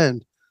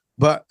understand.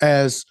 But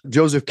as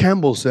Joseph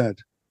Campbell said,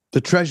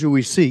 the treasure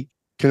we seek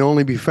can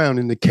only be found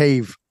in the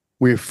cave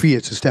we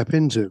fear to step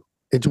into.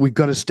 We've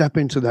got to step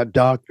into that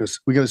darkness.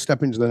 We've got to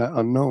step into that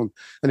unknown.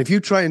 And if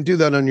you try and do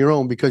that on your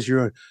own because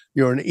you're an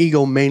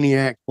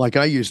egomaniac like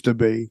I used to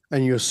be,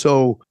 and you're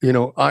so,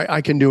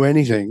 I can do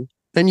anything,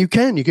 then you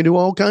can do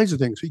all kinds of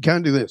things. You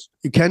can't do this.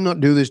 You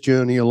cannot do this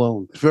journey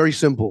alone. It's very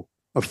simple.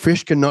 A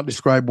fish cannot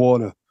describe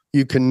water.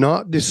 You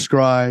cannot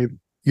describe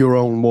your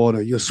own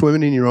water. You're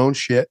swimming in your own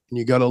shit, and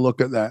you got to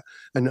look at that.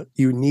 And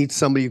you need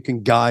somebody who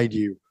can guide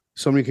you.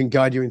 Somebody can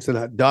guide you into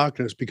that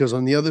darkness, because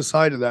on the other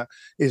side of that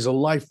is a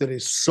life that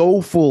is so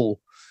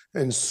full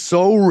and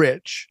so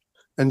rich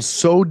and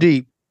so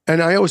deep.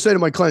 And I always say to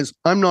my clients,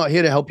 I'm not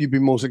here to help you be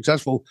more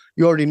successful.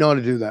 You already know how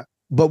to do that.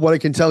 But what I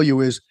can tell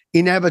you is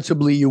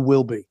inevitably you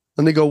will be.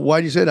 And they go, why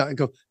do you say that? I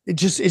go,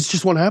 it's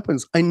just what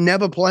happens. I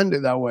never planned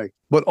it that way.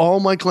 But all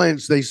my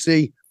clients, they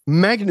see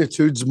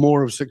magnitudes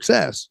more of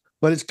success,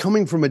 but it's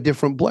coming from a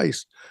different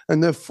place.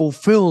 And they're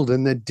fulfilled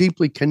and they're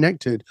deeply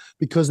connected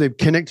because they've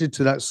connected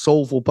to that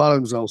soulful part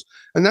of themselves.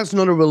 And that's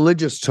not a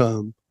religious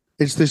term.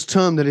 It's this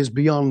term that is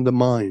beyond the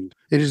mind.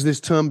 It is this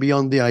term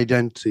beyond the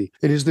identity.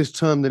 It is this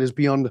term that is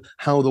beyond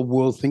how the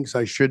world thinks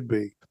I should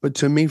be. But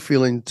to me,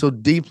 feeling so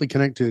deeply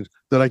connected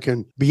that I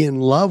can be in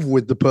love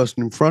with the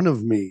person in front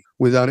of me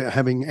without it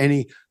having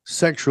any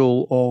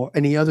sexual or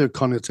any other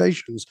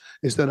connotations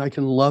is that I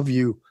can love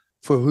you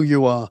for who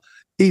you are,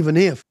 even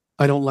if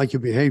I don't like your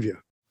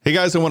behavior. Hey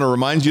guys, I want to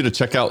remind you to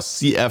check out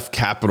CF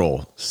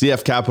Capital.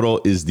 CF Capital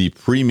is the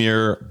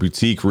premier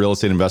boutique real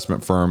estate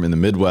investment firm in the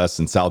Midwest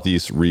and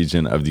Southeast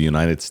region of the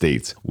United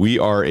States. We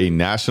are a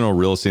national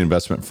real estate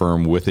investment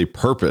firm with a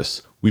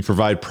purpose. We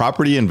provide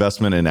property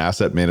investment and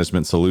asset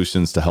management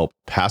solutions to help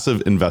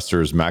passive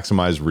investors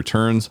maximize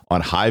returns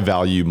on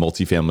high-value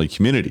multifamily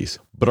communities.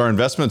 But our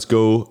investments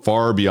go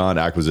far beyond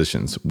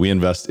acquisitions. We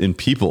invest in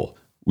people.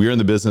 We are in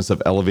the business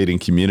of elevating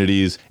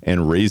communities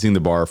and raising the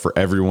bar for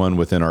everyone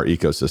within our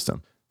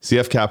ecosystem.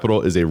 CF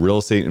Capital is a real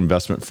estate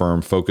investment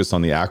firm focused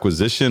on the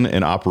acquisition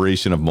and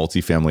operation of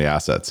multifamily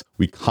assets.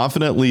 We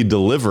confidently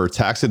deliver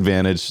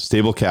tax-advantaged,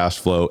 stable cash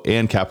flow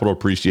and capital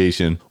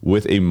appreciation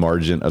with a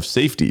margin of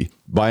safety.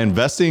 By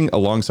investing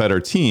alongside our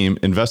team,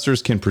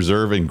 investors can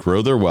preserve and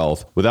grow their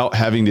wealth without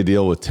having to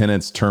deal with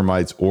tenants,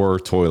 termites, or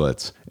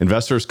toilets.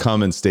 Investors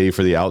come and stay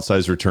for the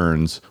outsized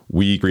returns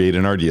we create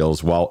in our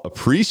deals while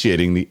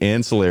appreciating the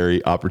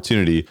ancillary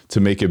opportunity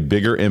to make a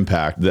bigger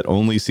impact that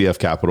only CF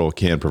Capital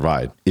can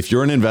provide. If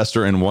you're an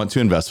investor and want to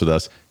invest with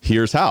us,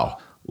 here's how.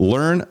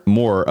 Learn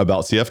more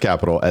about CF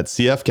Capital at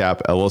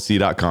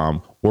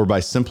cfcapllc.com or by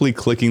simply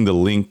clicking the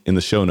link in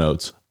the show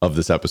notes of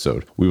this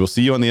episode. We will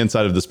see you on the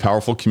inside of this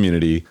powerful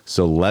community,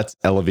 so let's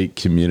elevate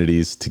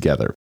communities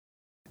together.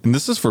 And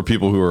this is for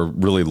people who are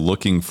really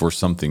looking for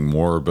something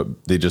more,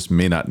 but they just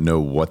may not know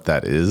what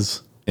that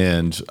is.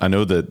 And I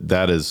know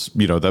that is,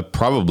 that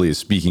probably is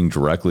speaking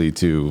directly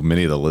to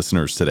many of the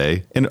listeners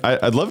today. And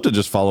I'd love to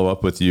just follow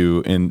up with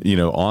you and,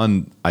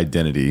 on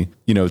identity,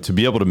 to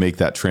be able to make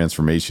that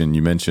transformation.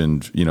 You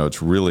mentioned,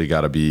 it's really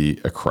got to be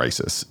a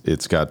crisis.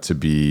 It's got to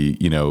be,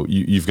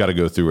 you've got to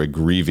go through a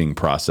grieving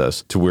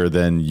process to where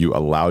then you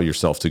allow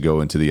yourself to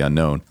go into the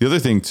unknown. The other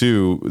thing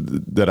too,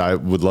 that I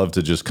would love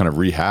to just kind of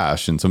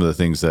rehash, and some of the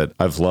things that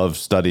I've loved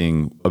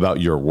studying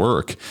about your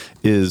work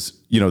is,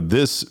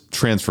 this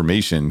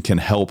transformation can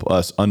help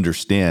us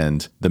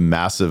understand the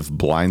massive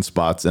blind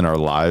spots in our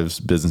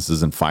lives,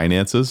 businesses, and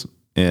finances.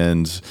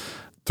 And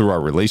through our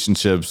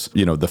relationships,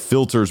 the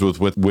filters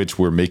with which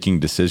we're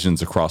making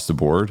decisions across the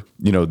board.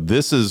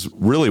 This is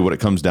really what it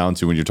comes down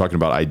to when you're talking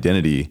about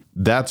identity.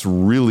 That's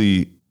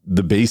really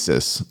the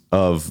basis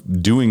of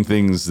doing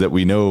things that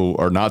we know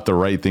are not the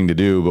right thing to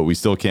do, but we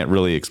still can't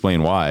really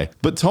explain why.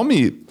 But tell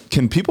me,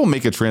 can people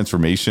make a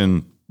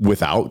transformation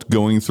without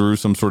going through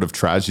some sort of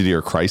tragedy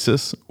or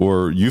crisis?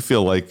 Or you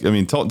feel like, I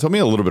mean, tell me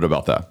a little bit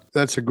about that.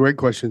 That's a great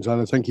question,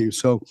 Tyler. Thank you.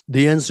 So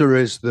the answer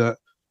is that,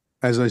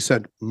 as I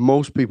said,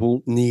 most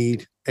people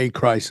need a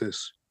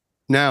crisis.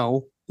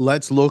 Now,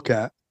 let's look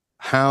at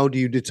how do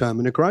you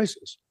determine a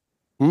crisis?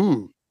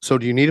 So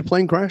do you need a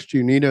plane crash? Do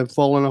you need a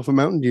falling off a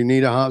mountain? Do you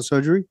need a heart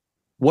surgery?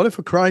 What if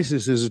a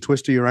crisis is a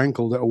twist of your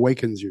ankle that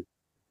awakens you?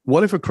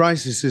 What if a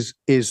crisis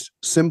is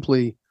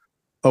simply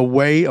a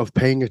way of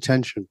paying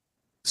attention?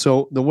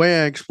 So the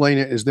way I explain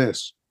it is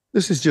this.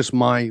 This is just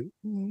my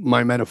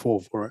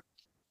metaphor for it.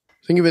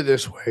 Think of it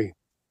this way.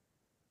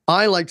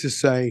 I like to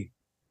say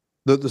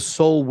that the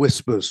soul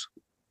whispers,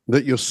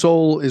 that your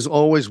soul is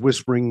always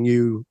whispering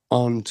you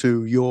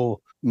onto your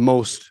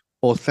most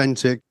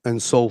authentic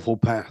and soulful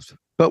path.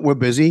 But we're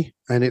busy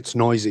and it's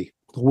noisy.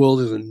 The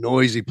world is a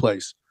noisy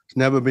place. It's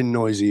never been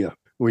noisier.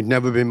 We've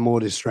never been more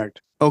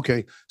distracted.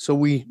 Okay, so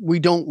we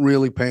don't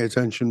really pay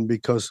attention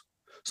because,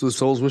 so the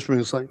soul's whispering,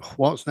 it's like,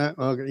 what's that?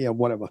 Okay, yeah,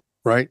 whatever,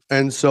 right?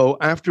 And so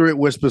after it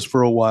whispers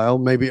for a while,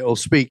 maybe it'll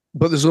speak,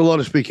 but there's a lot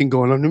of speaking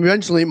going on. And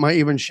eventually it might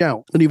even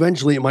shout, and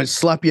eventually it might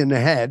slap you in the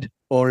head,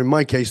 or in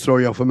my case, throw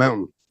you off a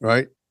mountain,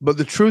 right? But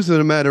the truth of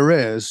the matter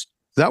is,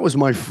 that was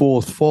my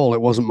fourth fall.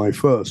 It wasn't my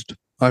first.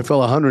 I fell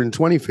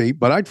 120 feet,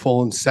 but I'd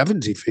fallen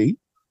 70 feet.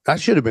 That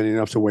should have been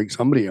enough to wake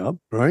somebody up,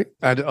 right?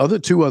 I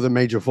had two other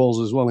major falls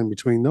as well in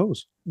between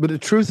those. But the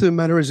truth of the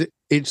matter is,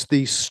 it's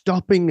the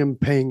stopping and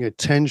paying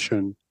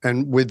attention.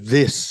 And with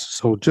this,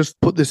 so just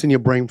put this in your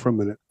brain for a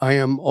minute. I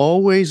am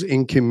always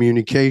in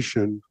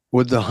communication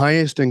with the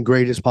highest and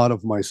greatest part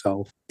of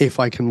myself if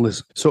I can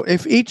listen. So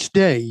if each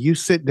day you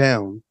sit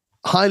down,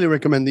 highly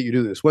recommend that you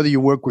do this, whether you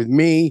work with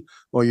me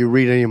or you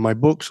read any of my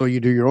books or you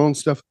do your own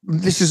stuff.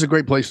 This is a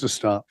great place to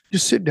start.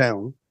 Just sit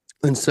down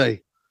and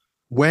say,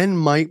 when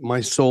might my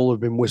soul have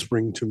been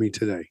whispering to me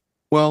today?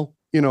 Well,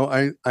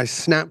 I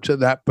snapped at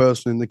that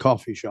person in the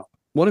coffee shop.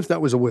 What if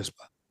that was a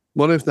whisper?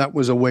 What if that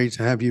was a way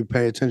to have you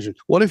pay attention?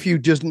 What if you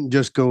didn't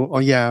just go, oh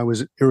yeah, I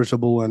was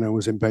irritable and I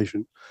was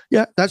impatient?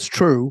 Yeah, that's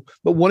true.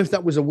 But what if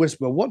that was a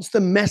whisper? What's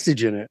the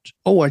message in it?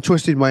 Oh, I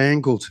twisted my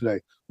ankle today.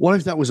 What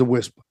if that was a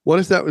whisper? What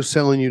if that was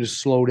telling you to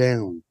slow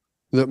down?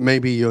 That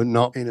maybe you're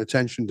not paying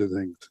attention to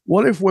things.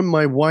 What if when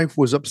my wife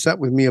was upset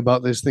with me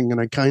about this thing and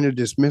I kind of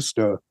dismissed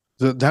her,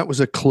 that was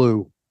a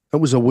clue? That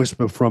was a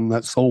whisper from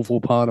that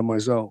soulful part of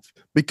myself.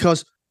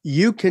 Because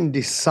you can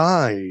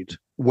decide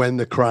when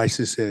the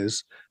crisis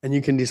is, and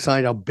you can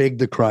decide how big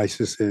the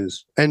crisis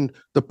is. And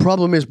the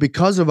problem is,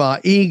 because of our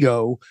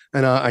ego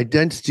and our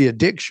identity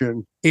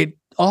addiction, it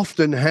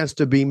often has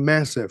to be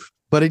massive,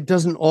 but it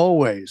doesn't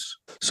always.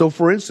 So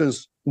for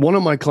instance, one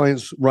of my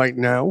clients right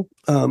now,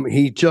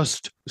 he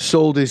just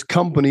sold his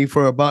company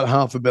for about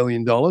 $500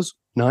 million.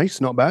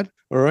 Nice, not bad.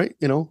 All right.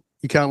 You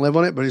can't live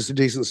on it, but it's a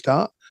decent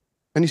start.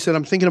 And he said,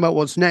 I'm thinking about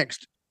what's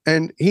next.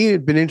 And he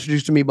had been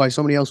introduced to me by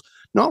somebody else,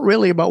 not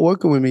really about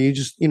working with me. He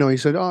just, he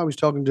said, I was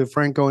talking to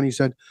Franco and he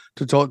said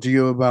to talk to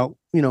you about,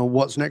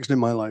 what's next in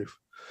my life.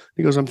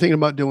 He goes, I'm thinking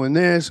about doing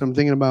this. I'm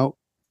thinking about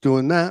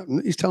doing that.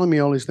 And he's telling me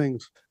all these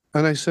things.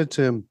 And I said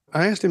to him,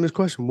 I asked him this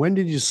question, when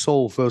did your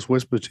soul first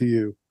whisper to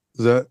you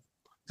that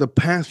the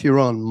path you're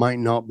on might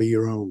not be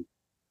your own?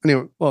 And he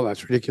went, well,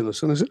 that's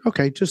ridiculous. And I said,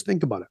 okay, just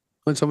think about it.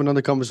 Let's have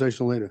another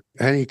conversation later.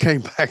 And he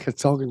came back and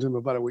talking to him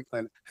about a week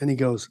later. And he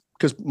goes,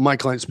 because my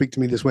clients speak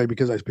to me this way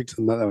because I speak to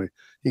them that way.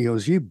 He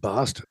goes, you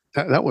bastard.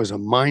 That was a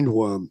mind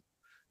worm.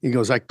 He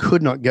goes, I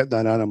could not get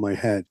that out of my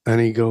head. And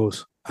he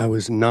goes, I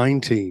was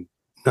 19,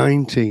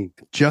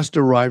 just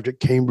arrived at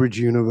Cambridge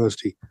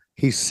University.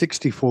 He's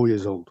 64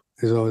 years old.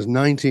 He said, I was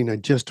 19, I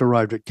just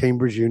arrived at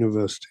Cambridge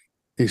University.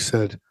 He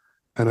said,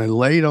 and I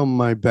laid on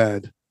my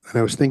bed and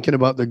I was thinking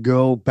about the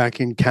girl back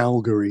in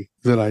Calgary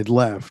that I'd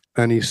left.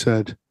 And he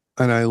said,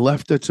 and I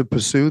left her to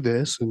pursue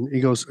this. And he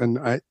goes,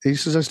 he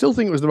says, I still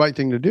think it was the right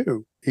thing to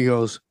do. He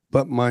goes,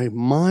 but my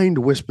mind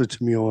whispered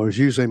to me, or as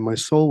you say, my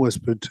soul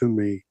whispered to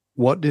me,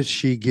 what did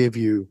she give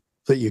you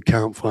that you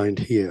can't find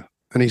here?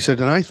 And he said,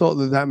 and I thought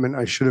that meant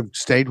I should have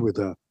stayed with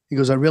her. He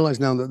goes, I realize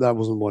now that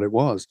wasn't what it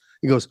was.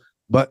 He goes,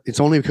 but it's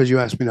only because you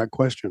asked me that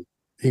question.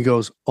 He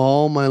goes,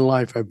 all my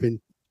life I've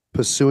been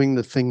pursuing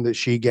the thing that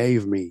she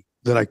gave me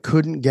that I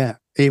couldn't get,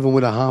 even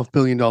with a $500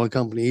 million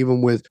company,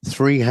 even with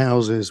 3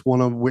 houses, one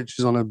of which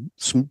is on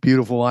a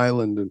beautiful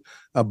island and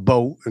a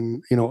boat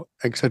and,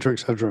 et cetera, et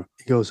cetera.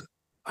 He goes,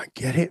 I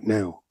get it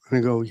now. And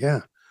I go, yeah,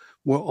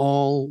 we're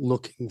all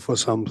looking for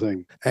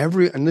something.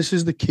 And this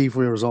is the key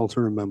for us all to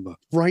remember.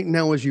 Right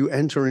now, as you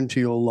enter into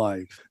your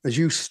life, as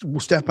you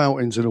step out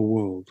into the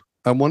world,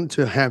 I want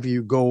to have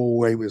you go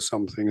away with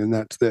something, and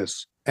that's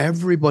this.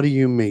 Everybody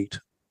you meet,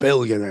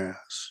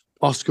 billionaires,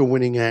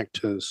 Oscar-winning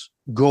actors,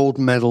 gold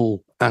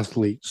medal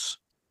athletes,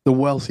 the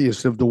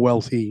wealthiest of the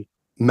wealthy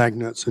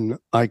magnates and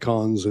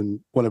icons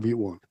and whatever you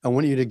want. I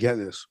want you to get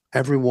this.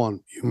 Everyone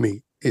you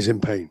meet is in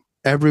pain.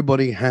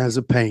 Everybody has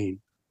a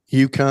pain.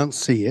 You can't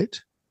see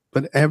it,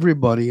 but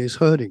everybody is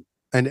hurting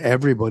and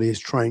everybody is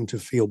trying to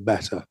feel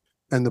better.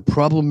 And the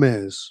problem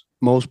is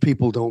most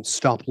people don't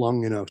stop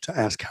long enough to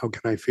ask, how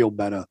can I feel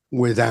better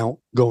without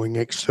going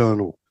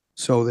external?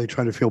 So they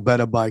try to feel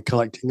better by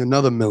collecting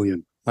another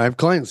million. I have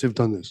clients who've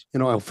done this.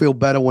 I'll feel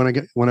better when I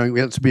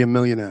get to be a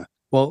millionaire.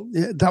 Well,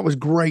 yeah, that was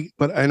great,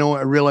 but I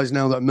realize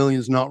now that a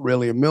million's not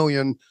really a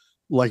million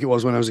like it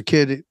was when I was a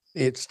kid.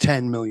 It's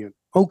 10 million.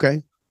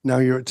 Okay, now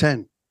you're at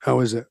 10. How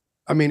is it?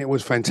 I mean, it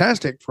was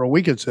fantastic for a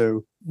week or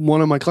two.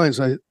 One of my clients,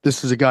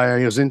 this is a guy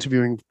I was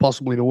interviewing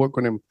possibly to work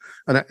with him,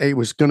 and it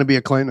was going to be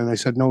a client, and I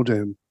said no to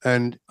him.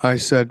 And I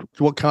said,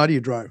 "What car do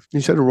you drive?"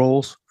 He said, "A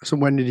Rolls." I said,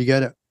 "When did you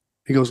get it?"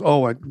 He goes,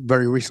 "Oh,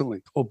 very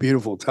recently." "Oh,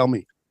 beautiful. Tell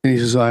me." And he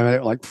says, "I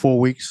had it like 4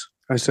 weeks."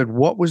 I said,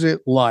 "What was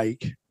it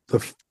like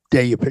the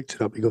day you picked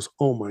it up?" He goes,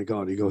 "Oh my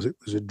God." He goes, "It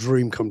was a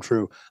dream come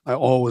true. I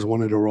always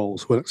wanted a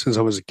Rolls since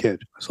I was a kid."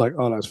 I was like,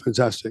 "Oh, that's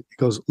fantastic." He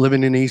goes,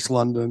 "Living in East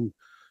London,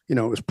 it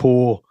was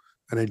poor.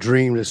 And I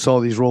dreamed, I saw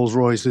these Rolls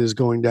Royces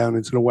going down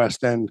into the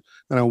West End,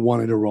 and I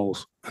wanted a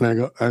Rolls." And I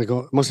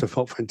go, "It must have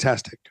felt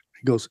fantastic."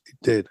 He goes, "It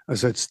did." I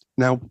said,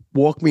 "Now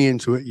walk me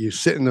into it. You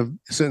sit in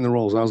the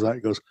Rolls." I was like,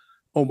 he goes,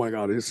 "Oh my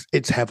God,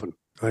 it's heaven."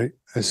 Right?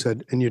 I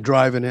said, "And you're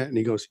driving it?" And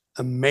he goes,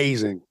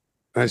 "Amazing."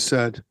 I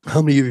said,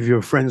 "How many of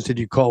your friends did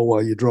you call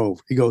while you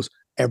drove?" He goes,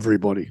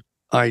 "Everybody.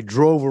 I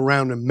drove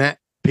around and met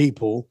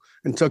people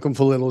and took them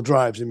for little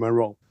drives in my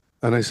Roll."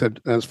 And I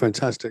said, "That's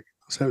fantastic."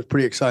 I said, "It was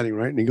pretty exciting,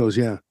 right?" And he goes,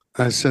 "Yeah."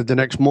 I said, "The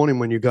next morning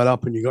when you got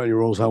up and you got your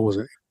Rolls, how was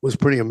it?" It was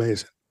pretty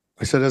amazing.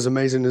 I said, "As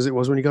amazing as it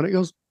was when you got it?" He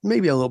goes,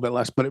 "Maybe a little bit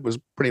less, but it was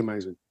pretty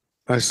amazing."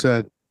 I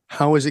said,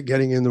 "How is it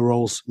getting in the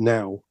Rolls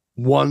now,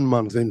 1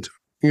 month into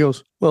it?" He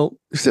goes, "Well,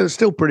 it's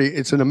still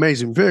it's an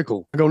amazing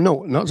vehicle." I go,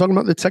 "No, I'm not talking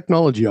about the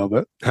technology of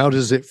it. How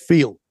does it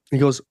feel?" He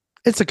goes,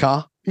 "It's a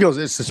car." He goes,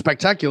 "It's a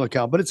spectacular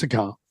car, but it's a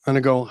car." And I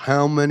go,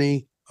 "How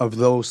many of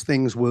those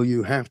things will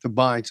you have to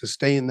buy to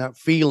stay in that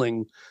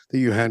feeling that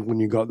you had when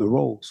you got the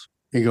Rolls?"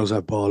 He goes, "I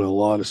bought a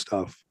lot of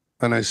stuff."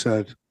 And I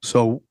said,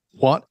 "So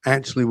what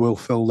actually will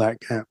fill that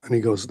gap?" And he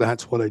goes,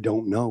 "That's what I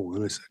don't know."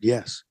 And I said,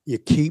 "Yes, you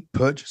keep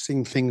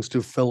purchasing things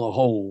to fill a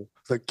hole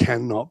that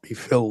cannot be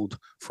filled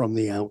from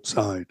the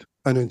outside.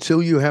 And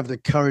until you have the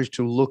courage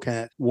to look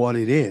at what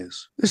it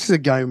is, this is a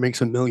guy who makes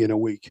 $1 million a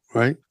week,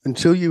 right?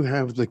 Until you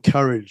have the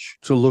courage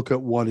to look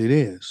at what it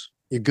is,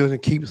 you're going to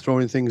keep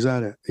throwing things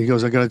at it." He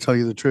goes, "I got to tell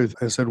you the truth."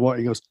 I said, "What?"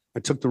 He goes,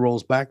 "I took the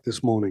Rolls back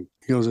this morning."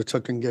 He goes, "I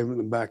took and gave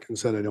them back and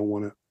said, I don't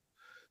want it."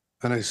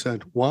 And I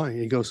said, "Why?"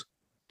 He goes,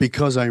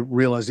 "Because I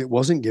realized it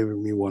wasn't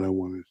giving me what I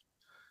wanted."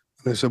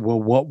 And I said,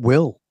 "Well, what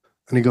will?"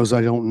 And he goes,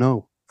 "I don't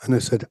know." And I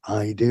said,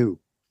 "I do."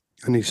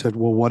 And he said,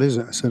 "Well, what is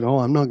it?" I said, "Oh,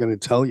 I'm not going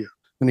to tell you."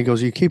 And he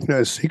goes, "Are you keeping it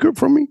a secret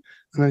from me?"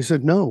 And I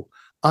said, "No,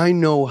 I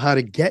know how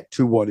to get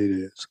to what it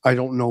is. I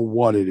don't know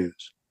what it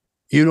is.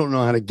 You don't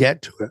know how to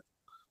get to it,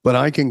 but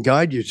I can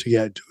guide you to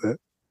get to it.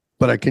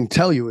 But I can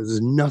tell you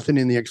there's nothing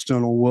in the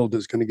external world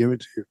that's going to give it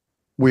to you.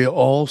 We're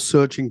all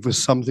searching for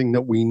something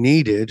that we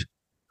needed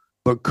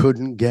but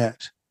couldn't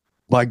get.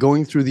 By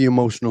going through the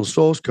emotional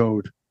source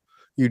code,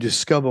 you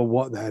discover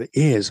what that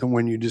is. And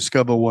when you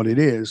discover what it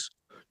is,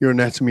 your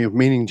anatomy of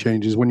meaning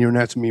changes. When your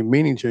anatomy of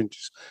meaning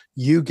changes,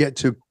 you get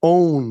to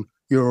own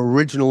your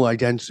original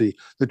identity,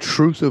 the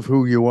truth of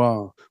who you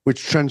are,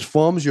 which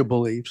transforms your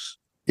beliefs,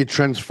 it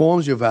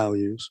transforms your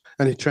values,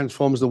 and it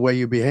transforms the way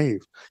you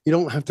behave. You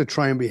don't have to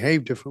try and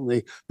behave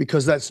differently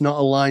because that's not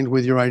aligned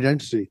with your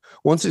identity.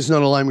 Once it's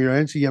not aligned with your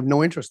identity, you have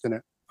no interest in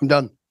it. I'm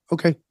done.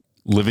 Okay.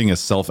 Living a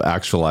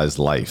self-actualized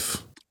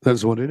life.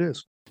 That's what it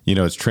is.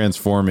 It's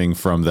transforming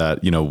from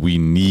that, we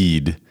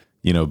need,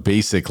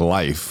 basic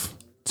life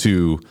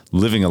to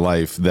living a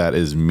life that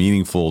is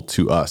meaningful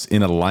to us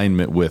in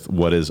alignment with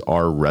what is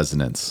our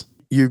resonance.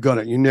 You got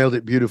it. You nailed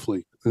it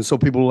beautifully. And so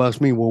people will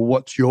ask me, "Well,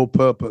 what's your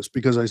purpose?"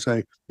 Because I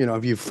say,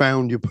 "Have you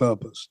found your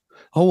purpose?"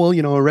 "Oh,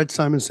 well, I read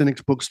Simon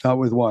Sinek's book, Start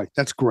With Why."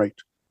 That's great.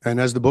 And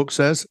as the book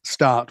says,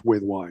 start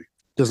with why. It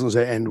doesn't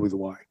say end with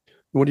why.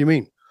 What do you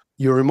mean?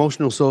 Your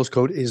emotional source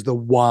code is the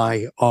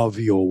why of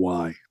your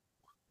why.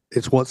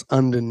 It's what's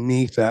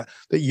underneath that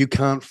you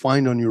can't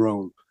find on your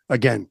own.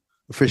 Again,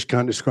 a fish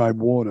can't describe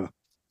water.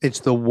 It's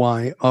the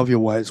why of your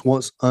why. It's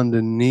what's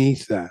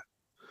underneath that.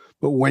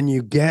 But when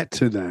you get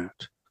to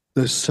that,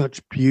 there's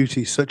such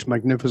beauty, such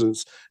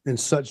magnificence, and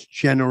such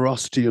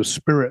generosity of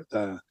spirit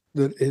there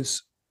that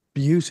it's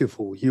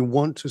beautiful. You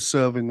want to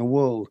serve in the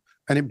world.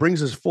 And it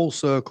brings us full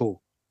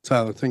circle,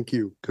 Tyler. Thank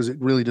you. Because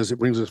it really does. It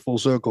brings us full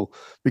circle.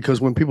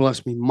 Because when people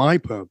ask me my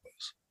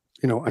purpose,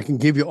 I can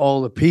give you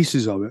all the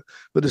pieces of it,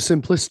 but the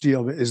simplicity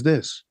of it is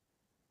this: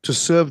 to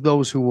serve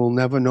those who will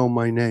never know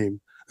my name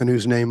and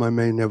whose name I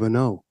may never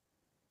know.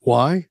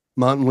 Why?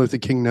 Martin Luther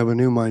King never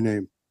knew my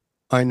name.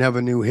 I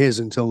never knew his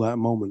until that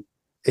moment.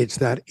 It's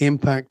that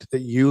impact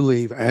that you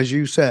leave, as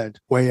you said,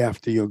 way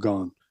after you're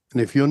gone.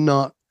 And if you're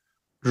not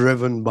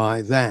driven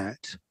by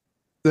that,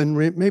 then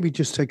maybe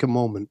just take a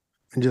moment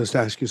and just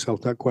ask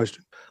yourself that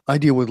question. I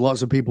deal with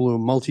lots of people who are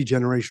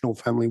multi-generational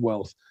family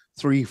wealth,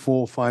 3,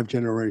 4, 5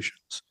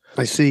 generations.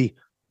 I see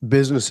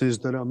businesses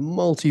that are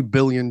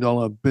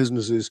multi-billion-dollar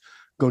businesses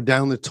go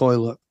down the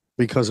toilet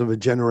because of a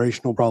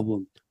generational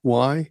problem.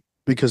 Why?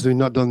 Because they've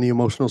not done the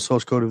emotional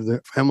source code of the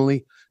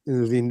family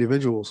and of the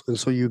individuals. And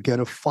so you get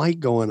a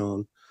fight going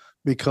on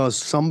because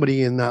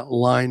somebody in that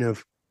line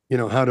of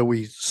how do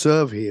we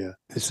serve here?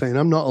 It's saying,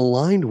 I'm not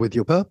aligned with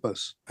your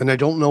purpose and I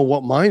don't know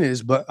what mine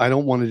is, but I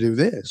don't want to do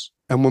this.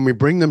 And when we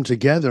bring them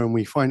together and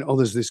we find, oh,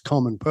 there's this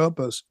common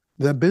purpose,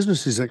 their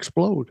businesses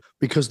explode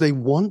because they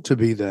want to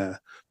be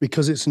there,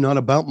 because it's not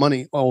about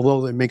money.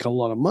 Although they make a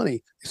lot of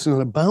money, it's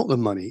not about the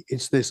money.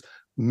 It's this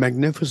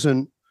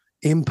magnificent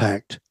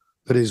impact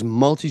that is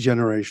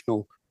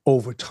multi-generational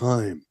over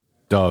time.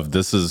 Dov,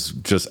 this is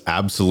just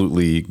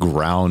absolutely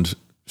ground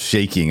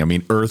shaking. I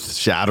mean, earth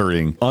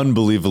shattering,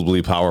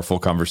 unbelievably powerful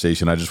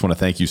conversation. I just want to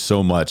thank you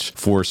so much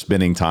for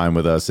spending time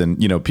with us.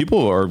 And,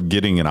 people are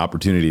getting an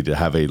opportunity to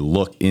have a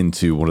look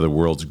into one of the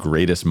world's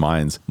greatest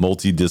minds,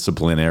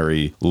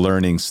 multidisciplinary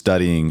learning,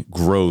 studying,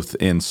 growth,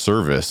 and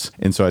service.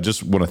 And so I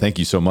just want to thank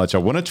you so much. I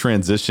want to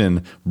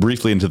transition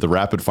briefly into the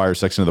rapid fire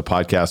section of the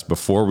podcast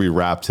before we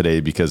wrap today,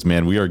 because,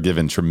 man, we are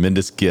giving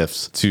tremendous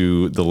gifts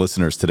to the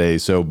listeners today.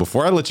 So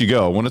before I let you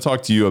go, I want to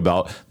talk to you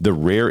about the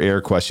Rare Air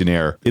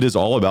Questionnaire. It is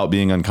all about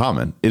being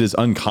uncommon. It is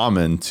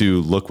uncommon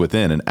to look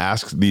within and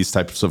ask these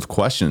types of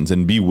questions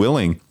and be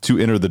willing to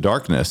enter the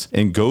darkness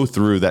and go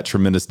through that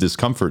tremendous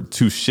discomfort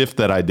to shift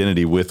that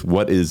identity with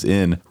what is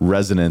in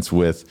resonance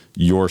with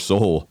your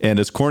soul. And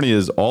as corny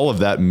as all of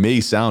that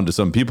may sound to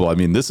some people, I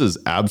mean, this is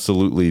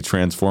absolutely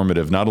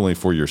transformative, not only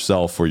for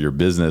yourself, for your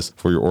business,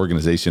 for your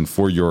organization,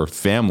 for your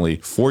family,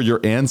 for your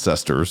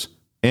ancestors,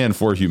 and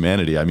for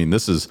humanity. I mean,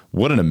 this is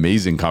what an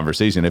amazing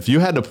conversation. If you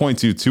had to point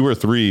to 2 or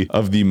 3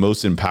 of the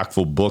most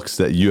impactful books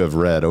that you have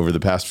read over the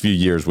past few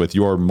years with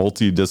your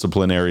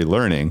multidisciplinary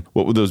learning,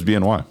 what would those be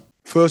and why?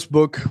 First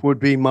book would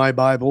be my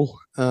Bible.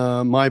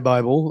 My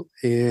Bible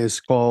is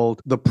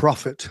called The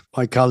Prophet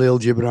by Khalil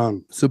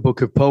Gibran. It's a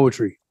book of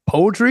poetry.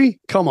 Poetry?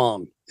 Come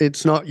on.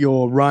 It's not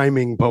your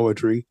rhyming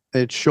poetry.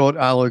 It's short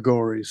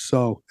allegories.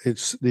 So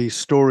it's the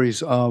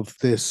stories of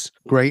this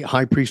great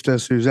high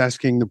priestess who's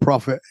asking the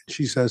prophet.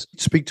 She says,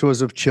 speak to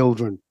us of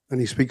children. And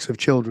he speaks of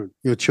children.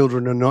 Your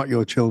children are not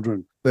your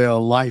children. They are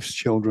life's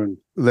children.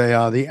 They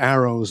are the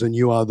arrows and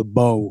you are the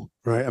bow,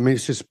 right? I mean,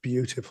 it's just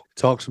beautiful. It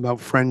talks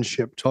about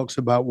friendship, talks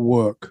about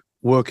work.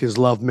 Work is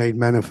love made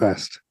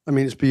manifest. I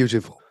mean, it's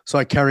beautiful. So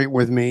I carry it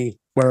with me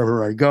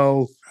wherever I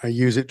go. I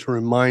use it to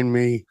remind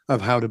me of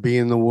how to be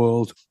in the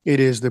world. It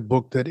is the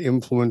book that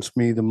influenced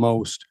me the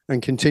most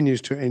and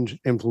continues to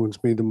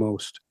influence me the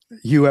most.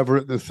 Hugh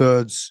Everett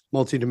III's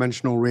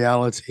Multidimensional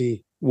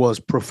Reality was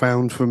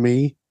profound for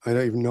me. I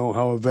don't even know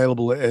how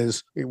available it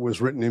is. It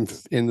was written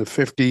in the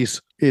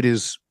 50s. It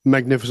is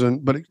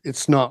magnificent, but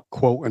it's not,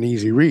 quote, an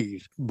easy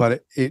read.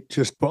 But it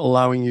just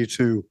allowing you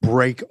to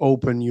break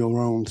open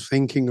your own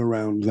thinking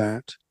around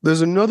that.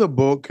 There's another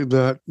book,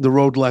 The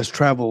Road Less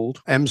Traveled,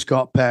 M.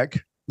 Scott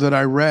Peck, that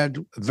I read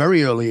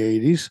very early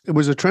 80s. It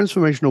was a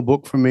transformational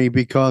book for me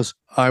because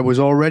I was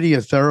already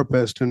a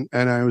therapist and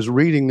I was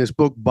reading this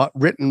book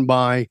written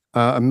by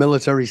a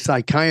military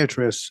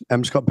psychiatrist.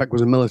 M. Scott Peck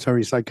was a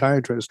military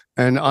psychiatrist.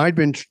 And I'd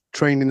been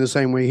trained in the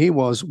same way he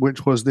was,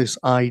 which was this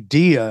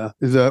idea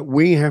that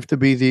we have to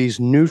be these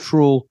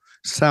neutral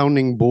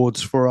sounding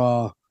boards for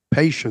our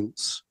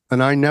patients.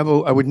 And I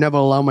would never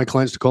allow my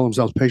clients to call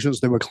themselves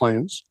patients. They were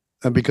clients.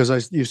 Because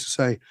I used to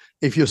say,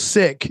 if you're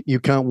sick, you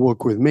can't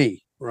work with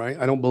me. Right?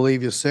 I don't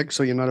believe you're sick,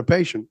 so you're not a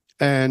patient.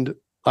 And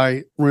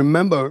I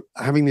remember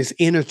having this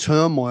inner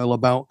turmoil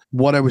about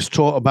what I was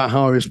taught about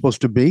how I was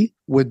supposed to be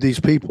with these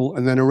people.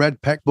 And then I read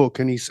Peck's book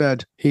and he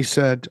said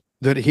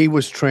that he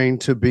was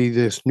trained to be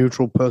this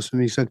neutral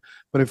person. He said,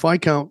 but if I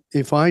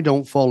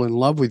don't fall in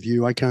love with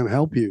you, I can't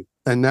help you.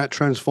 And that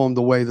transformed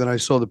the way that I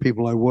saw the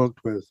people I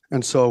worked with.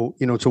 And so,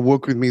 to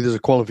work with me, there's a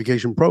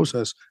qualification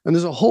process. And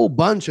there's a whole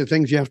bunch of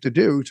things you have to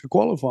do to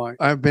qualify.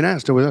 I was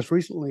asked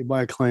recently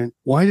by a client,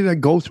 why did I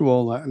go through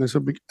all that? And I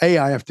said, I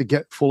have to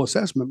get full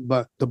assessment.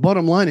 But the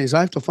bottom line is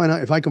I have to find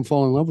out if I can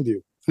fall in love with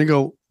you. And they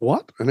go,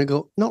 what? And I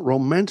go, not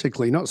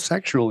romantically, not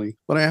sexually,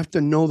 but I have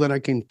to know that I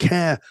can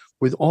care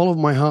with all of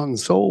my heart and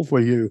soul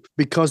for you,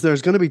 because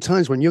there's going to be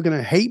times when you're going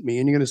to hate me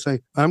and you're going to say,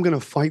 I'm going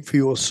to fight for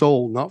your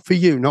soul, not for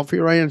you, not for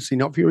your identity,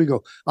 not for your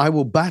ego. I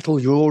will battle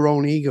your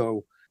own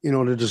ego in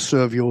order to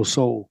serve your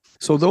soul.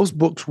 So those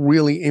books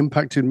really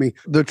impacted me.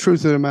 The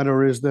truth of the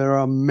matter is there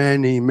are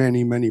many,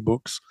 many, many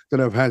books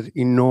that have had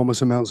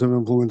enormous amounts of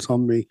influence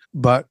on me,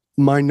 but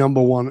my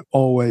number one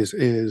always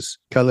is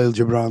Khalil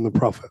Gibran, The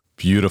Prophet.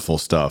 Beautiful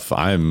stuff.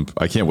 I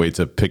can't wait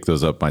to pick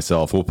those up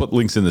myself. We'll put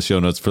links in the show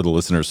notes for the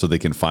listeners so they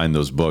can find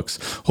those books.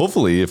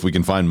 Hopefully, if we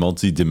can find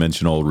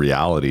Multidimensional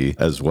Reality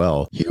as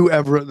well. Hugh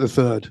Everett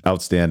III.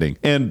 Outstanding.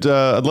 And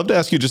I'd love to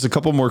ask you just a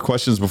couple more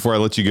questions before I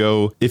let you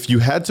go. If you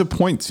had to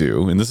point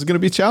to, and this is going to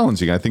be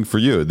challenging, I think, for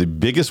you, the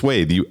biggest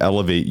way that you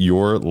elevate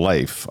your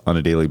life on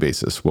a daily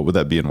basis, what would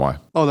that be and why?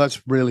 Oh,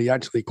 that's really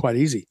actually quite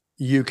easy.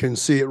 You can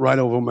see it right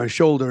over my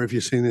shoulder if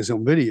you're seeing this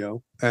on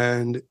video.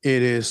 And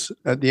it is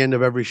at the end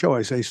of every show,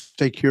 I say,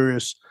 stay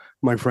curious,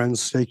 my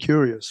friends, stay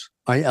curious.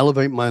 I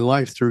elevate my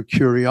life through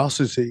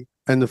curiosity.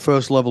 And the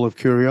first level of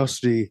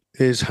curiosity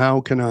is,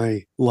 how can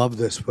I love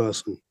this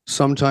person?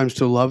 Sometimes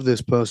to love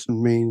this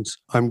person means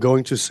I'm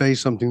going to say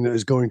something that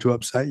is going to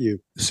upset you.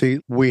 See,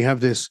 we have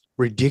this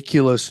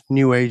ridiculous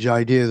new age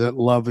idea that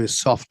love is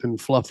soft and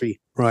fluffy,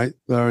 right?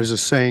 There is a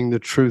saying, the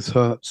truth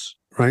hurts,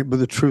 right? But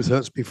the truth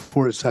hurts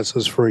before it sets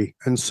us free.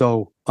 And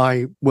so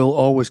I will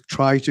always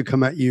try to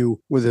come at you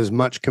with as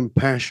much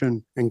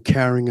compassion and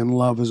caring and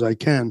love as I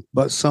can.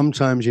 But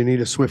sometimes you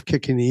need a swift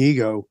kick in the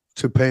ego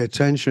to pay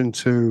attention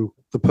to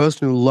the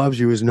person who loves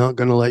you is not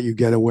going to let you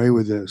get away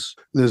with this.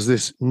 There's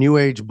this new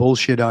age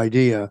bullshit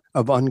idea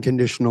of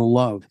unconditional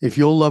love. If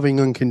you're loving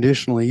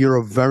unconditionally, you're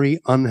a very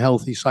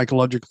unhealthy,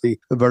 psychologically,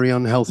 a very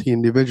unhealthy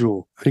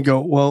individual. And you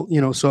go,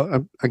 well,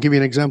 so I'll give you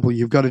an example.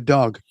 You've got a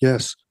dog.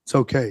 Yes, it's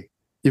okay.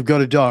 You've got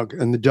a dog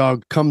and the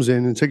dog comes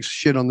in and takes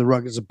shit on the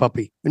rug as a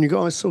puppy. And you go,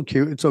 oh, it's so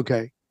cute. It's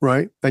okay.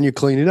 Right? And you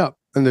clean it up.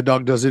 And the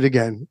dog does it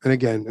again and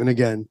again and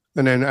again.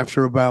 And then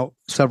after about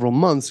several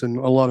months and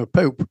a lot of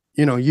poop,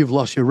 you've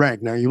lost your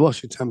rag now. You've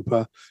lost your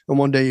temper. And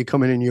one day you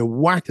come in and you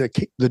whack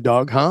the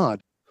dog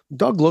hard. The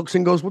dog looks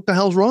and goes, what the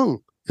hell's wrong?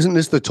 Isn't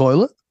this the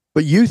toilet?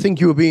 But you think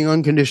you were being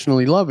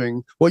unconditionally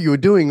loving. What you were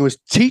doing was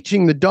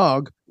teaching the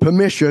dog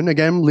permission.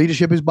 Again,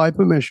 leadership is by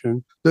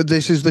permission, that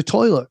this is the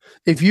toilet.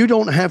 If you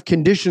don't have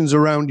conditions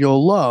around your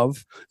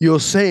love, you're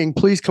saying,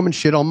 please come and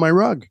shit on my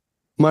rug.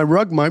 My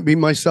rug might be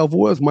my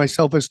self-worth, my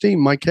self-esteem,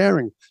 my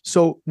caring.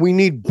 So we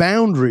need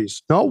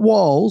boundaries, not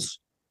walls,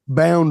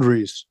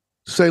 boundaries.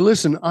 Say,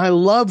 listen, I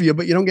love you,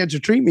 but you don't get to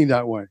treat me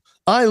that way.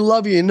 I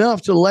love you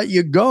enough to let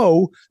you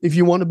go if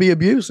you want to be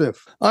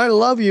abusive. I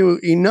love you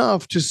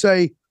enough to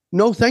say,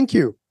 no, thank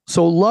you.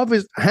 So love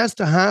has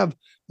to have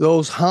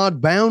those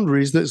hard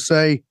boundaries that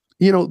say,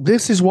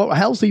 this is what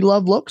healthy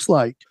love looks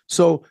like.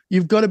 So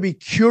you've got to be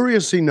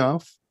curious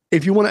enough.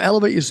 If you want to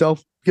elevate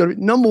yourself, you got to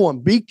be, number one,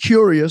 be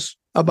curious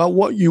about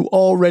what you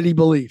already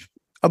believe,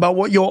 about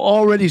what you're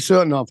already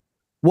certain of.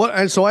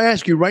 And so I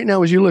ask you right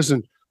now as you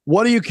listen,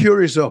 what are you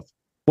curious of?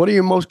 What are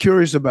you most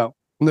curious about?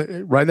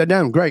 Write that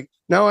down. Great.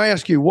 Now I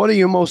ask you, what are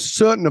you most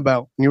certain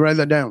about? And you write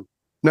that down.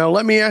 Now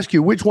let me ask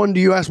you, which one do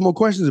you ask more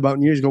questions about?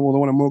 And you just go, well, the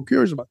one I'm more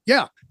curious about.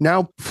 Yeah.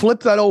 Now flip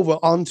that over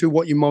onto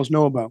what you most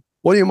know about.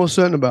 What are you most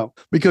certain about?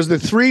 Because the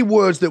three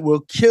words that will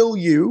kill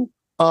you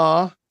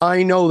are,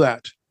 I know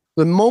that.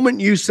 The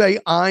moment you say,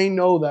 I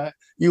know that,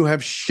 you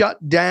have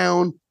shut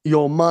down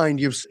your mind.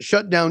 You've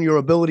shut down your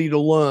ability to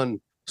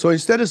learn. So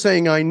instead of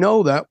saying, I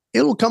know that,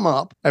 it'll come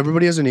up.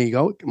 Everybody has an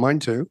ego, mine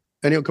too.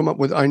 And it'll come up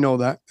with, I know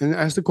that. And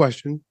ask the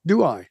question,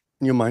 do I?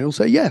 And your mind will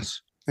say,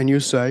 yes. And you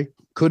say,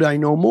 could I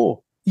know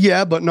more?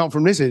 Yeah, but not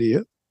from this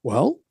idiot.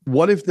 Well,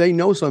 what if they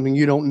know something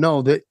you don't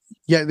know that,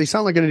 yeah, they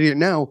sound like an idiot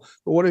now,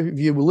 but what if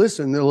you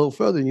listen a little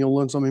further and you'll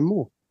learn something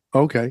more?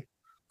 Okay.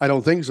 I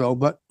don't think so,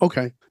 but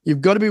okay. You've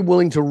got to be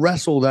willing to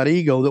wrestle that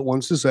ego that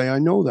wants to say, I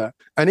know that.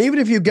 And even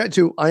if you get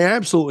to, I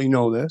absolutely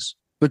know this,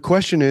 the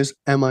question is,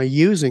 am I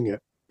using it?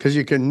 Because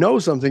you can know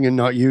something and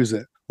not use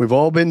it. We've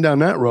all been down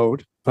that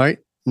road, right?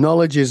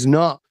 Knowledge is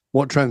not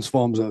what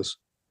transforms us.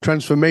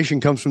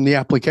 Transformation comes from the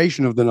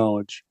application of the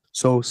knowledge.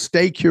 So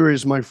stay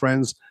curious, my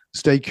friends.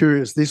 Stay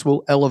curious. This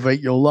will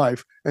elevate your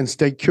life. And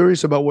stay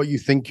curious about what you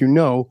think you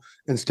know.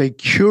 And stay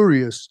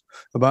curious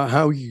about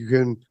how you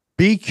can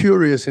be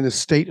curious in a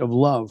state of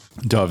love.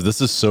 Dov, this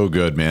is so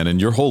good, man.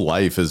 And your whole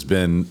life has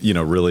been,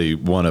 really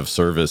one of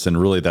service. And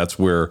really that's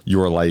where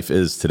your life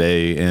is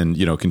today and,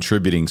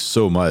 contributing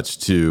so much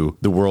to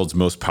the world's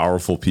most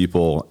powerful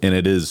people. And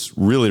it is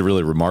really,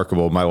 really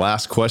remarkable. My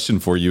last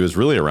question for you is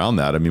really around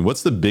that. I mean,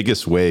 what's the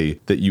biggest way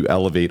that you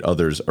elevate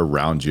others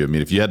around you? I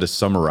mean, if you had to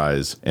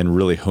summarize and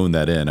really hone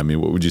that in, I mean,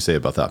 what would you say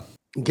about that?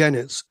 Again,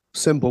 it's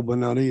simple, but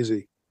not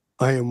easy.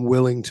 I am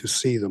willing to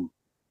see them.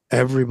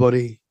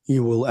 Everybody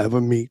you will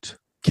ever meet.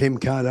 Kim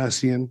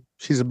Kardashian,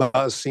 she's about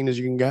as seen as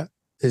you can get,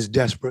 is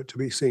desperate to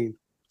be seen.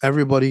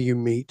 Everybody you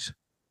meet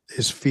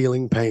is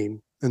feeling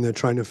pain and they're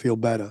trying to feel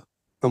better.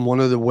 And one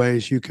of the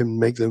ways you can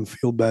make them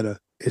feel better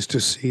is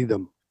to see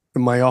them.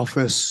 In my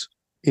office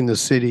in the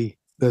city,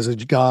 there's a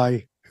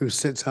guy who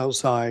sits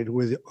outside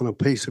on a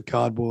piece of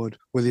cardboard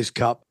with his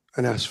cup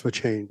and asks for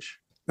change.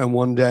 And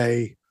one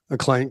day a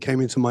client came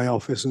into my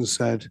office and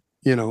said,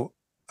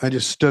 I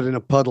just stood in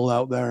a puddle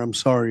out there. I'm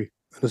sorry.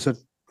 And I said,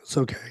 it's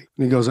okay.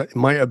 And he goes, it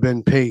might have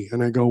been pee.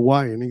 And I go,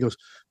 why? And he goes,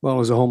 well,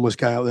 there's a homeless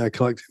guy out there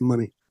collecting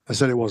money. I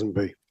said, it wasn't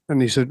pee.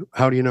 And he said,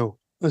 how do you know?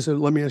 I said,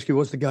 let me ask you,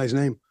 what's the guy's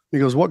name? He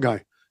goes, what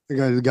guy?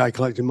 The guy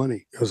collecting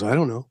money. He goes, I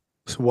don't know.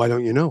 I said, why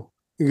don't you know?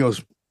 He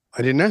goes,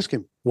 I didn't ask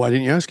him. Why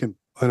didn't you ask him?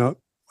 I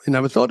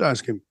never thought to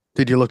ask him.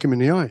 Did you look him in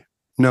the eye?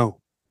 No.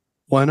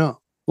 Why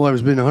not? Well, I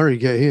was in a hurry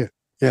to get here.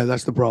 Yeah,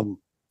 that's the problem.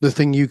 The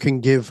thing you can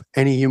give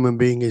any human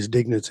being is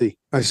dignity.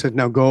 I said,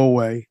 now go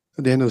away.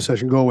 At the end of the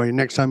session, go away.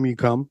 Next time you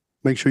come,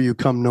 make sure you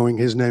come knowing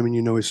his name and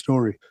you know his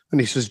story. And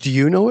he says, do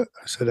you know it?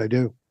 I said, I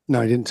do. No,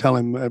 I didn't tell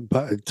him,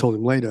 but I told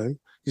him later.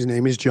 His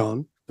name is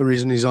John. The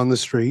reason he's on the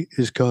street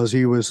is because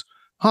he was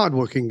a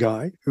hardworking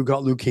guy who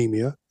got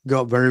leukemia,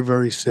 got very,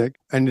 very sick,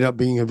 ended up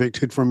being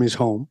evicted from his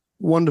home.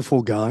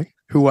 Wonderful guy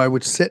who I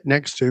would sit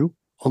next to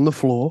on the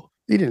floor.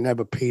 He didn't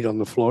ever peed on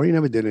the floor. He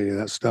never did any of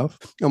that stuff.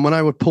 And when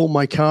I would pull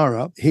my car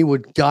up, he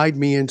would guide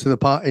me into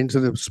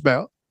the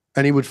spout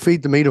and he would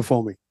feed the meter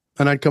for me.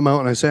 And I'd come out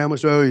and I'd say, how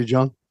much do I owe you,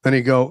 John? And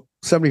he'd go,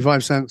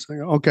 75 cents. I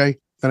go, okay.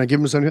 And I give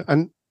him 75.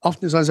 And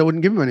oftentimes I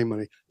wouldn't give him any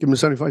money. Give him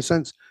 75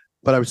 cents.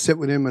 but I would sit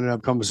with him and have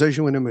a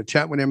conversation with him and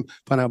chat with him,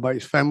 find out about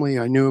his family.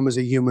 I knew him as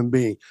a human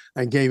being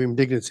and gave him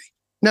dignity.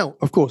 Now,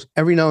 of course,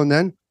 every now and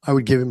then I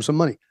would give him some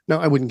money. Now,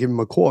 I wouldn't give him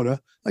a quarter.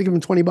 I give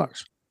him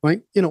 $20, right?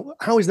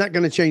 How is that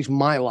going to change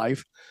my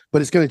life?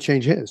 But it's going to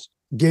change his.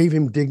 Gave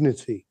him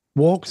dignity.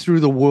 Walk through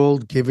the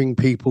world giving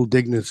people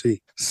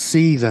dignity.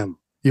 See them.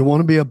 You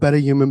want to be a better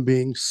human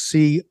being?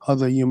 See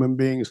other human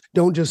beings.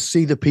 Don't just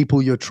see the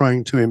people you're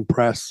trying to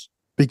impress.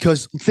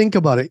 Because think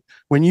about it.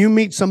 When you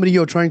meet somebody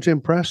you're trying to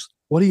impress,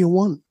 what do you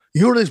want?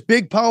 You're this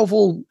big,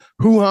 powerful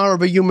hoo-ha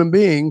of a human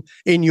being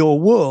in your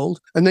world,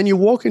 and then you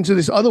walk into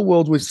this other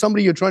world with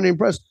somebody you're trying to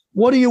impress.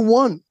 What do you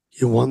want?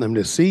 You want them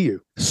to see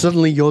you.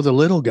 Suddenly, you're the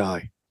little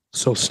guy.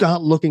 So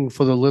start looking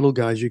for the little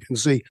guys you can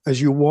see.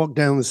 As you walk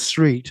down the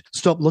street,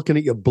 stop looking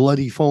at your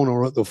bloody phone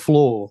or at the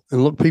floor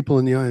and look people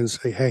in the eye and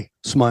say, hey,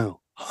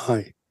 smile,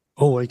 hi.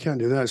 Oh, I can't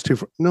do that. It's too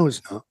far. No,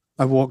 it's not.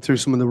 I've walked through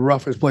some of the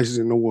roughest places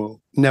in the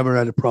world. Never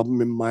had a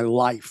problem in my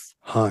life.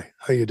 Hi,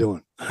 how you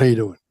doing? How you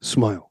doing?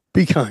 Smile.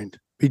 Be kind.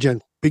 Be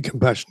gentle, be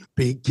compassionate,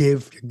 you're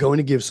going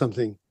to give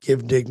something,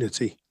 give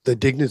dignity, the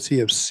dignity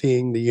of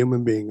seeing the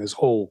human being as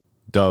whole.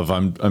 Dov,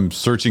 I'm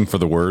searching for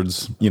the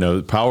words.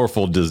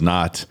 Powerful does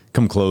not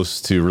come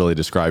close to really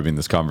describing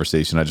this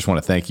conversation. I just want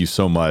to thank you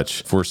so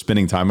much for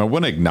spending time. I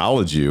want to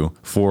acknowledge you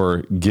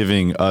for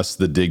giving us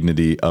the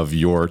dignity of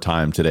your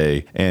time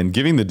today and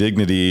giving the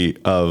dignity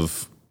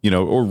of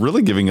or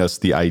really giving us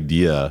the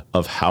idea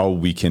of how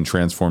we can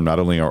transform not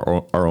only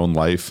our own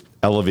life,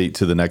 elevate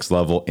to the next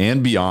level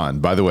and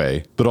beyond, by the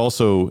way, but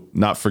also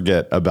not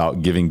forget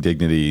about giving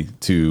dignity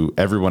to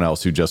everyone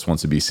else who just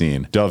wants to be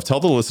seen. Dov, tell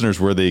the listeners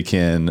where they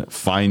can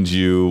find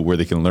you, where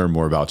they can learn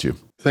more about you.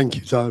 Thank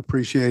you, Todd.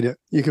 Appreciate it.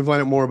 You can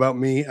find out more about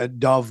me at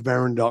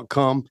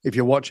dovbaron.com. If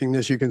you're watching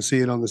this, you can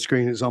see it on the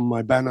screen. It's on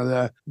my banner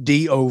there.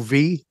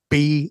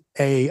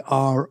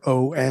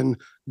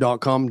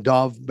 DovBaron.com,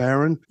 Dov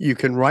Baron. You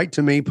can write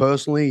to me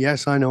personally.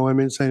 Yes, I know I'm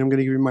insane. I'm going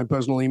to give you my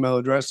personal email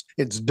address.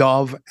 It's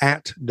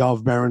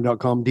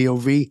dov@dovbaron.com,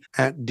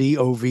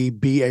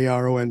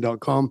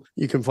 dov@dovbaron.com.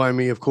 You can find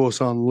me, of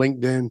course, on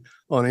LinkedIn,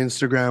 on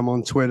Instagram,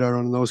 on Twitter,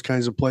 on those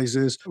kinds of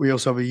places. We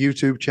also have a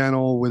YouTube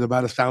channel with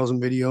about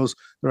 1,000 videos.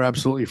 They're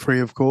absolutely free,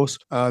 of course.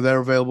 They're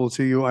available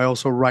to you. I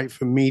also write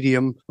for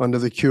Medium under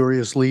The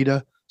Curious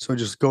Leader. So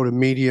just go to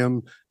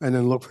Medium and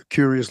then look for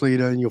Curious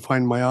Leader and you'll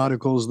find my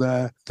articles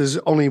there. There's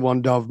only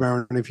one Dov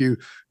Baron. If you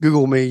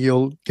Google me,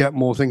 you'll get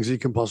more things you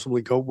can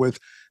possibly cope with.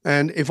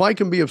 And if I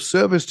can be of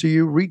service to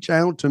you, reach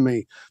out to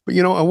me. But,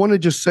 I want to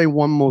just say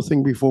one more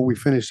thing before we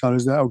finish.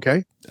 Is that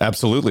okay?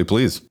 Absolutely,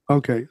 please.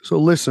 Okay. So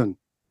listen,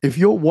 if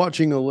you're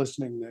watching or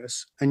listening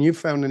this and you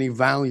found any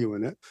value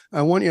in it,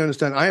 I want you to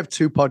understand I have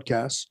 2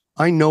 podcasts.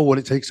 I know what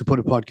it takes to put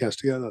a podcast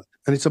together.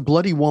 And it's a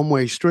bloody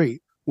one-way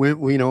street.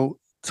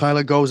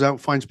 Tyler goes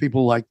out, finds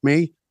people like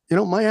me.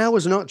 My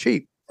hours are not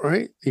cheap,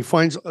 right? He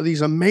finds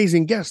these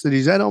amazing guests that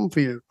he's had on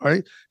for you,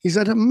 right? He's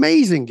had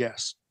amazing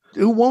guests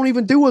who won't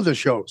even do other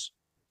shows.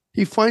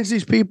 He finds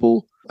these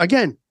people,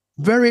 again,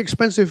 very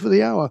expensive for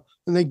the hour,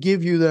 and they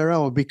give you their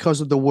hour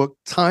because of the work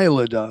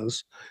Tyler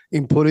does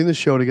in putting the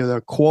show together,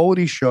 a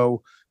quality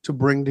show to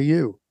bring to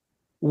you.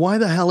 Why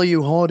the hell are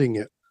you hoarding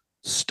it?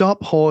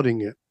 Stop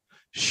hoarding it.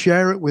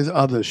 Share it with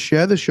others.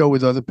 Share the show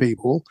with other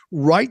people.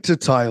 Write to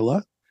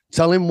Tyler.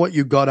 Tell him what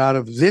you got out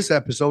of this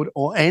episode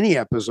or any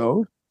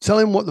episode. Tell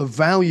him what the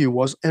value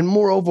was. And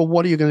moreover,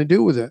 what are you going to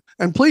do with it?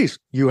 And please,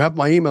 you have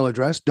my email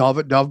address,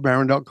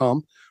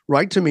 dov@dovbaron.com.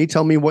 Write to me.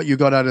 Tell me what you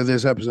got out of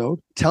this episode.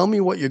 Tell me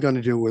what you're going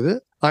to do with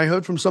it. I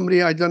heard from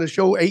somebody I'd done a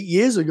show 8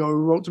 years ago who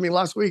wrote to me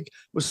last week. It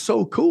was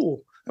so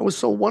cool. It was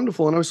so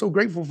wonderful. And I was so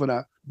grateful for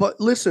that. But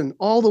listen,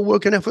 all the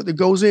work and effort that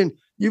goes in,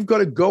 you've got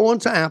to go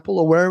onto Apple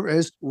or wherever it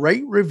is,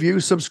 rate, review,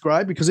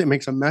 subscribe, because it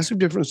makes a massive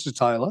difference to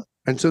Tyler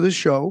and to the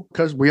show,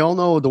 because we all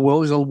know the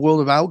world is a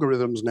world of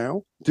algorithms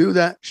now. Do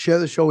that. Share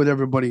the show with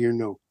everybody you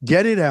know.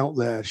 Get it out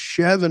there.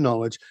 Share the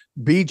knowledge.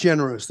 Be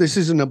generous. This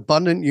is an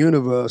abundant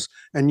universe,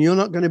 and you're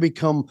not going to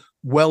become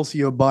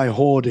wealthier by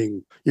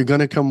hoarding. You're going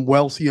to become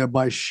wealthier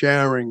by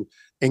sharing,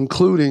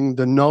 including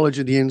the knowledge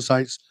and the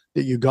insights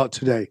that you got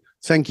today.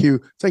 Thank you.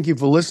 Thank you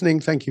for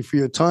listening. Thank you for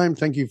your time.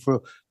 Thank you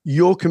for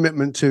your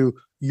commitment to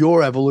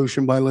your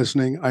evolution by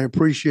listening. I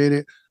appreciate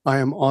it. I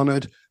am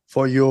honored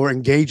for your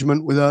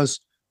engagement with us.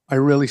 I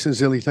really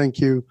sincerely thank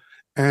you.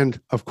 And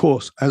of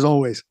course, as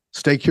always,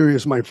 stay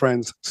curious, my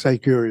friends. Stay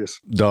curious.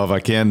 Dov, I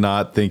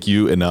cannot thank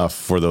you enough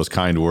for those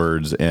kind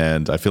words.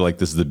 And I feel like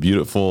this is the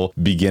beautiful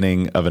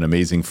beginning of an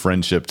amazing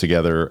friendship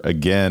together.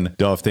 Again,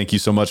 Dov, thank you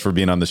so much for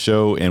being on the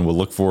show. And we'll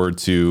look forward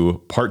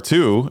to part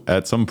 2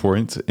 at some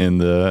point in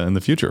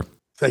the future.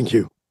 Thank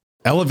you.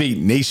 Elevate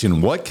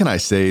Nation, what can I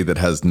say that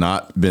has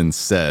not been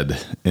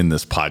said in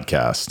this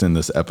podcast, in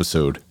this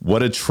episode?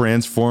 What a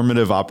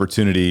transformative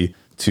opportunity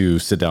to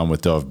sit down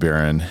with Dov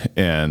Baron.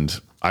 And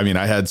I mean,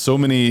 I had so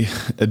many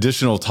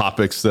additional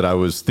topics that I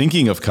was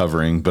thinking of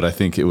covering, but I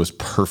think it was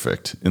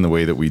perfect in the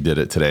way that we did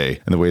it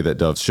today and the way that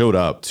Dov showed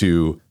up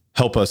to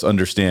help us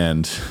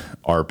understand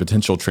our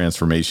potential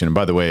transformation. And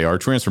by the way, our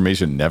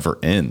transformation never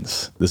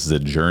ends. This is a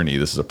journey.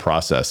 This is a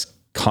process.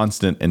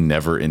 constant and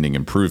never-ending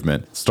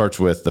improvement starts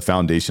with the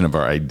foundation of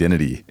our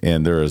identity.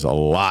 And there is a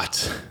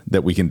lot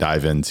that we can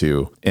dive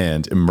into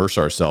and immerse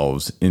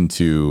ourselves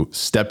into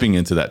stepping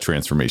into that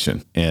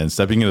transformation and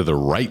stepping into the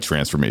right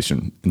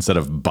transformation instead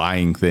of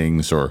buying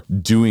things or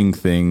doing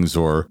things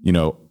or,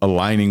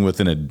 aligning with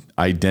an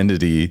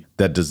identity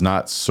that does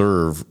not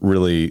serve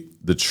really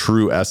the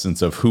true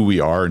essence of who we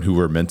are and who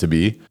we're meant to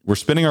be. We're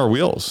spinning our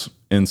wheels.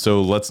 And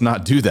so let's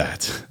not do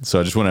that. So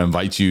I just want to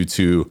invite you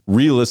to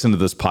re-listen to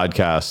this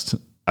podcast.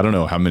 I don't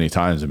know how many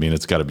times.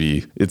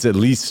 It's at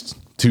least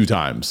 2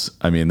 times.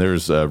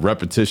 There's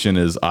repetition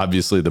is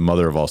obviously the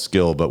mother of all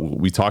skill, but what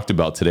we talked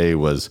about today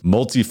was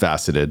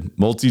multifaceted,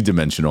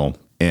 multidimensional.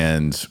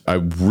 And I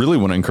really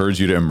want to encourage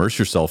you to immerse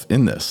yourself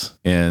in this.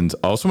 And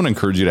I also want to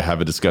encourage you to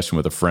have a discussion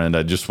with a friend.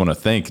 I just want to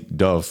thank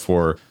Dove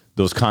for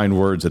those kind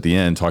words at the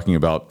end, talking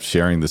about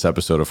sharing this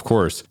episode. Of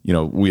course,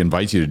 we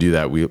invite you to do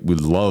that.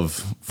 We'd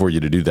love for you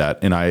to do that.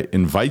 And I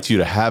invite you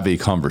to have a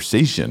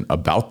conversation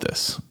about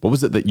this. What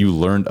was it that you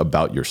learned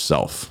about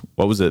yourself?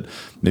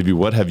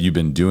 What have you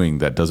been doing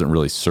that doesn't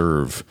really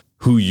serve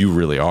who you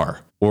really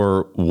are?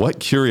 Or what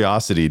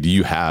curiosity do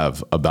you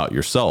have about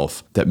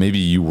yourself that maybe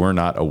you were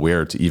not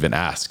aware to even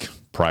ask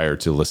prior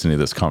to listening to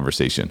this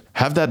conversation?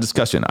 Have that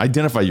discussion.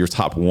 Identify your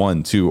top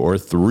 1, 2, or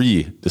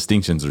 3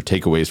 distinctions or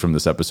takeaways from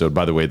this episode.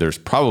 By the way, there's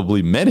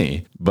probably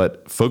many,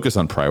 but focus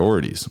on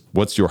priorities.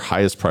 What's your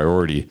highest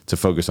priority to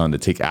focus on, to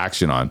take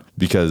action on?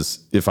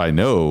 Because if I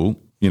know,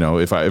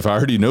 if I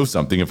already know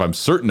something, if I'm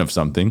certain of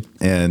something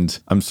and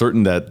I'm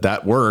certain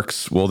that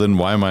works, well, then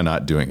why am I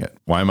not doing it?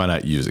 Why am I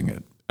not using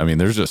it?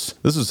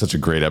 This is such a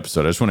great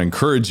episode. I just want to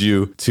encourage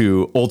you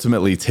to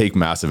ultimately take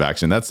massive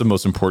action. That's the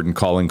most important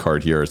calling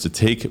card here, is to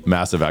take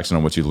massive action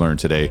on what you learned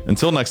today.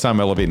 Until next time,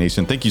 Elevate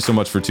Nation, thank you so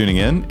much for tuning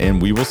in,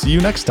 and we will see you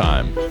next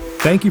time.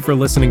 Thank you for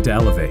listening to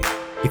Elevate.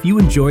 If you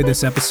enjoyed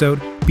this episode,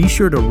 be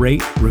sure to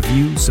rate,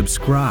 review,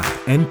 subscribe,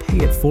 and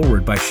pay it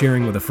forward by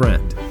sharing with a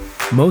friend.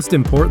 Most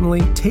importantly,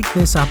 take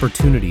this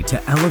opportunity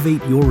to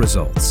elevate your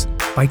results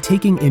by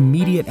taking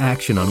immediate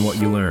action on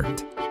what you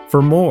learned.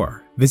 For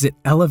more, visit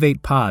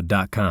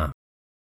elevatepod.com.